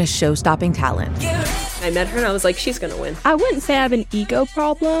 and a show-stopping talent. I met her and I was like, she's gonna win. I wouldn't say I have an ego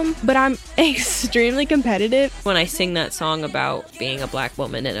problem, but I'm extremely competitive. When I sing that song about being a black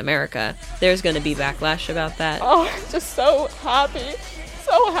woman in America, there's gonna be backlash about that. Oh, I'm just so happy.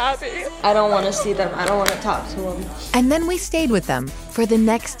 So happy. I don't want to see them. I don't want to talk to them. And then we stayed with them for the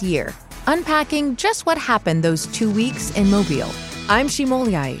next year, unpacking just what happened those 2 weeks in Mobile. I'm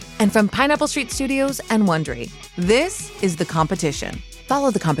Shimoliai, and from Pineapple Street Studios and Wondery, this is The Competition. Follow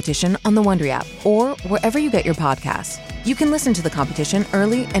The Competition on the Wondery app or wherever you get your podcasts. You can listen to The Competition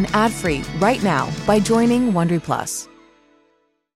early and ad-free right now by joining Wondery Plus.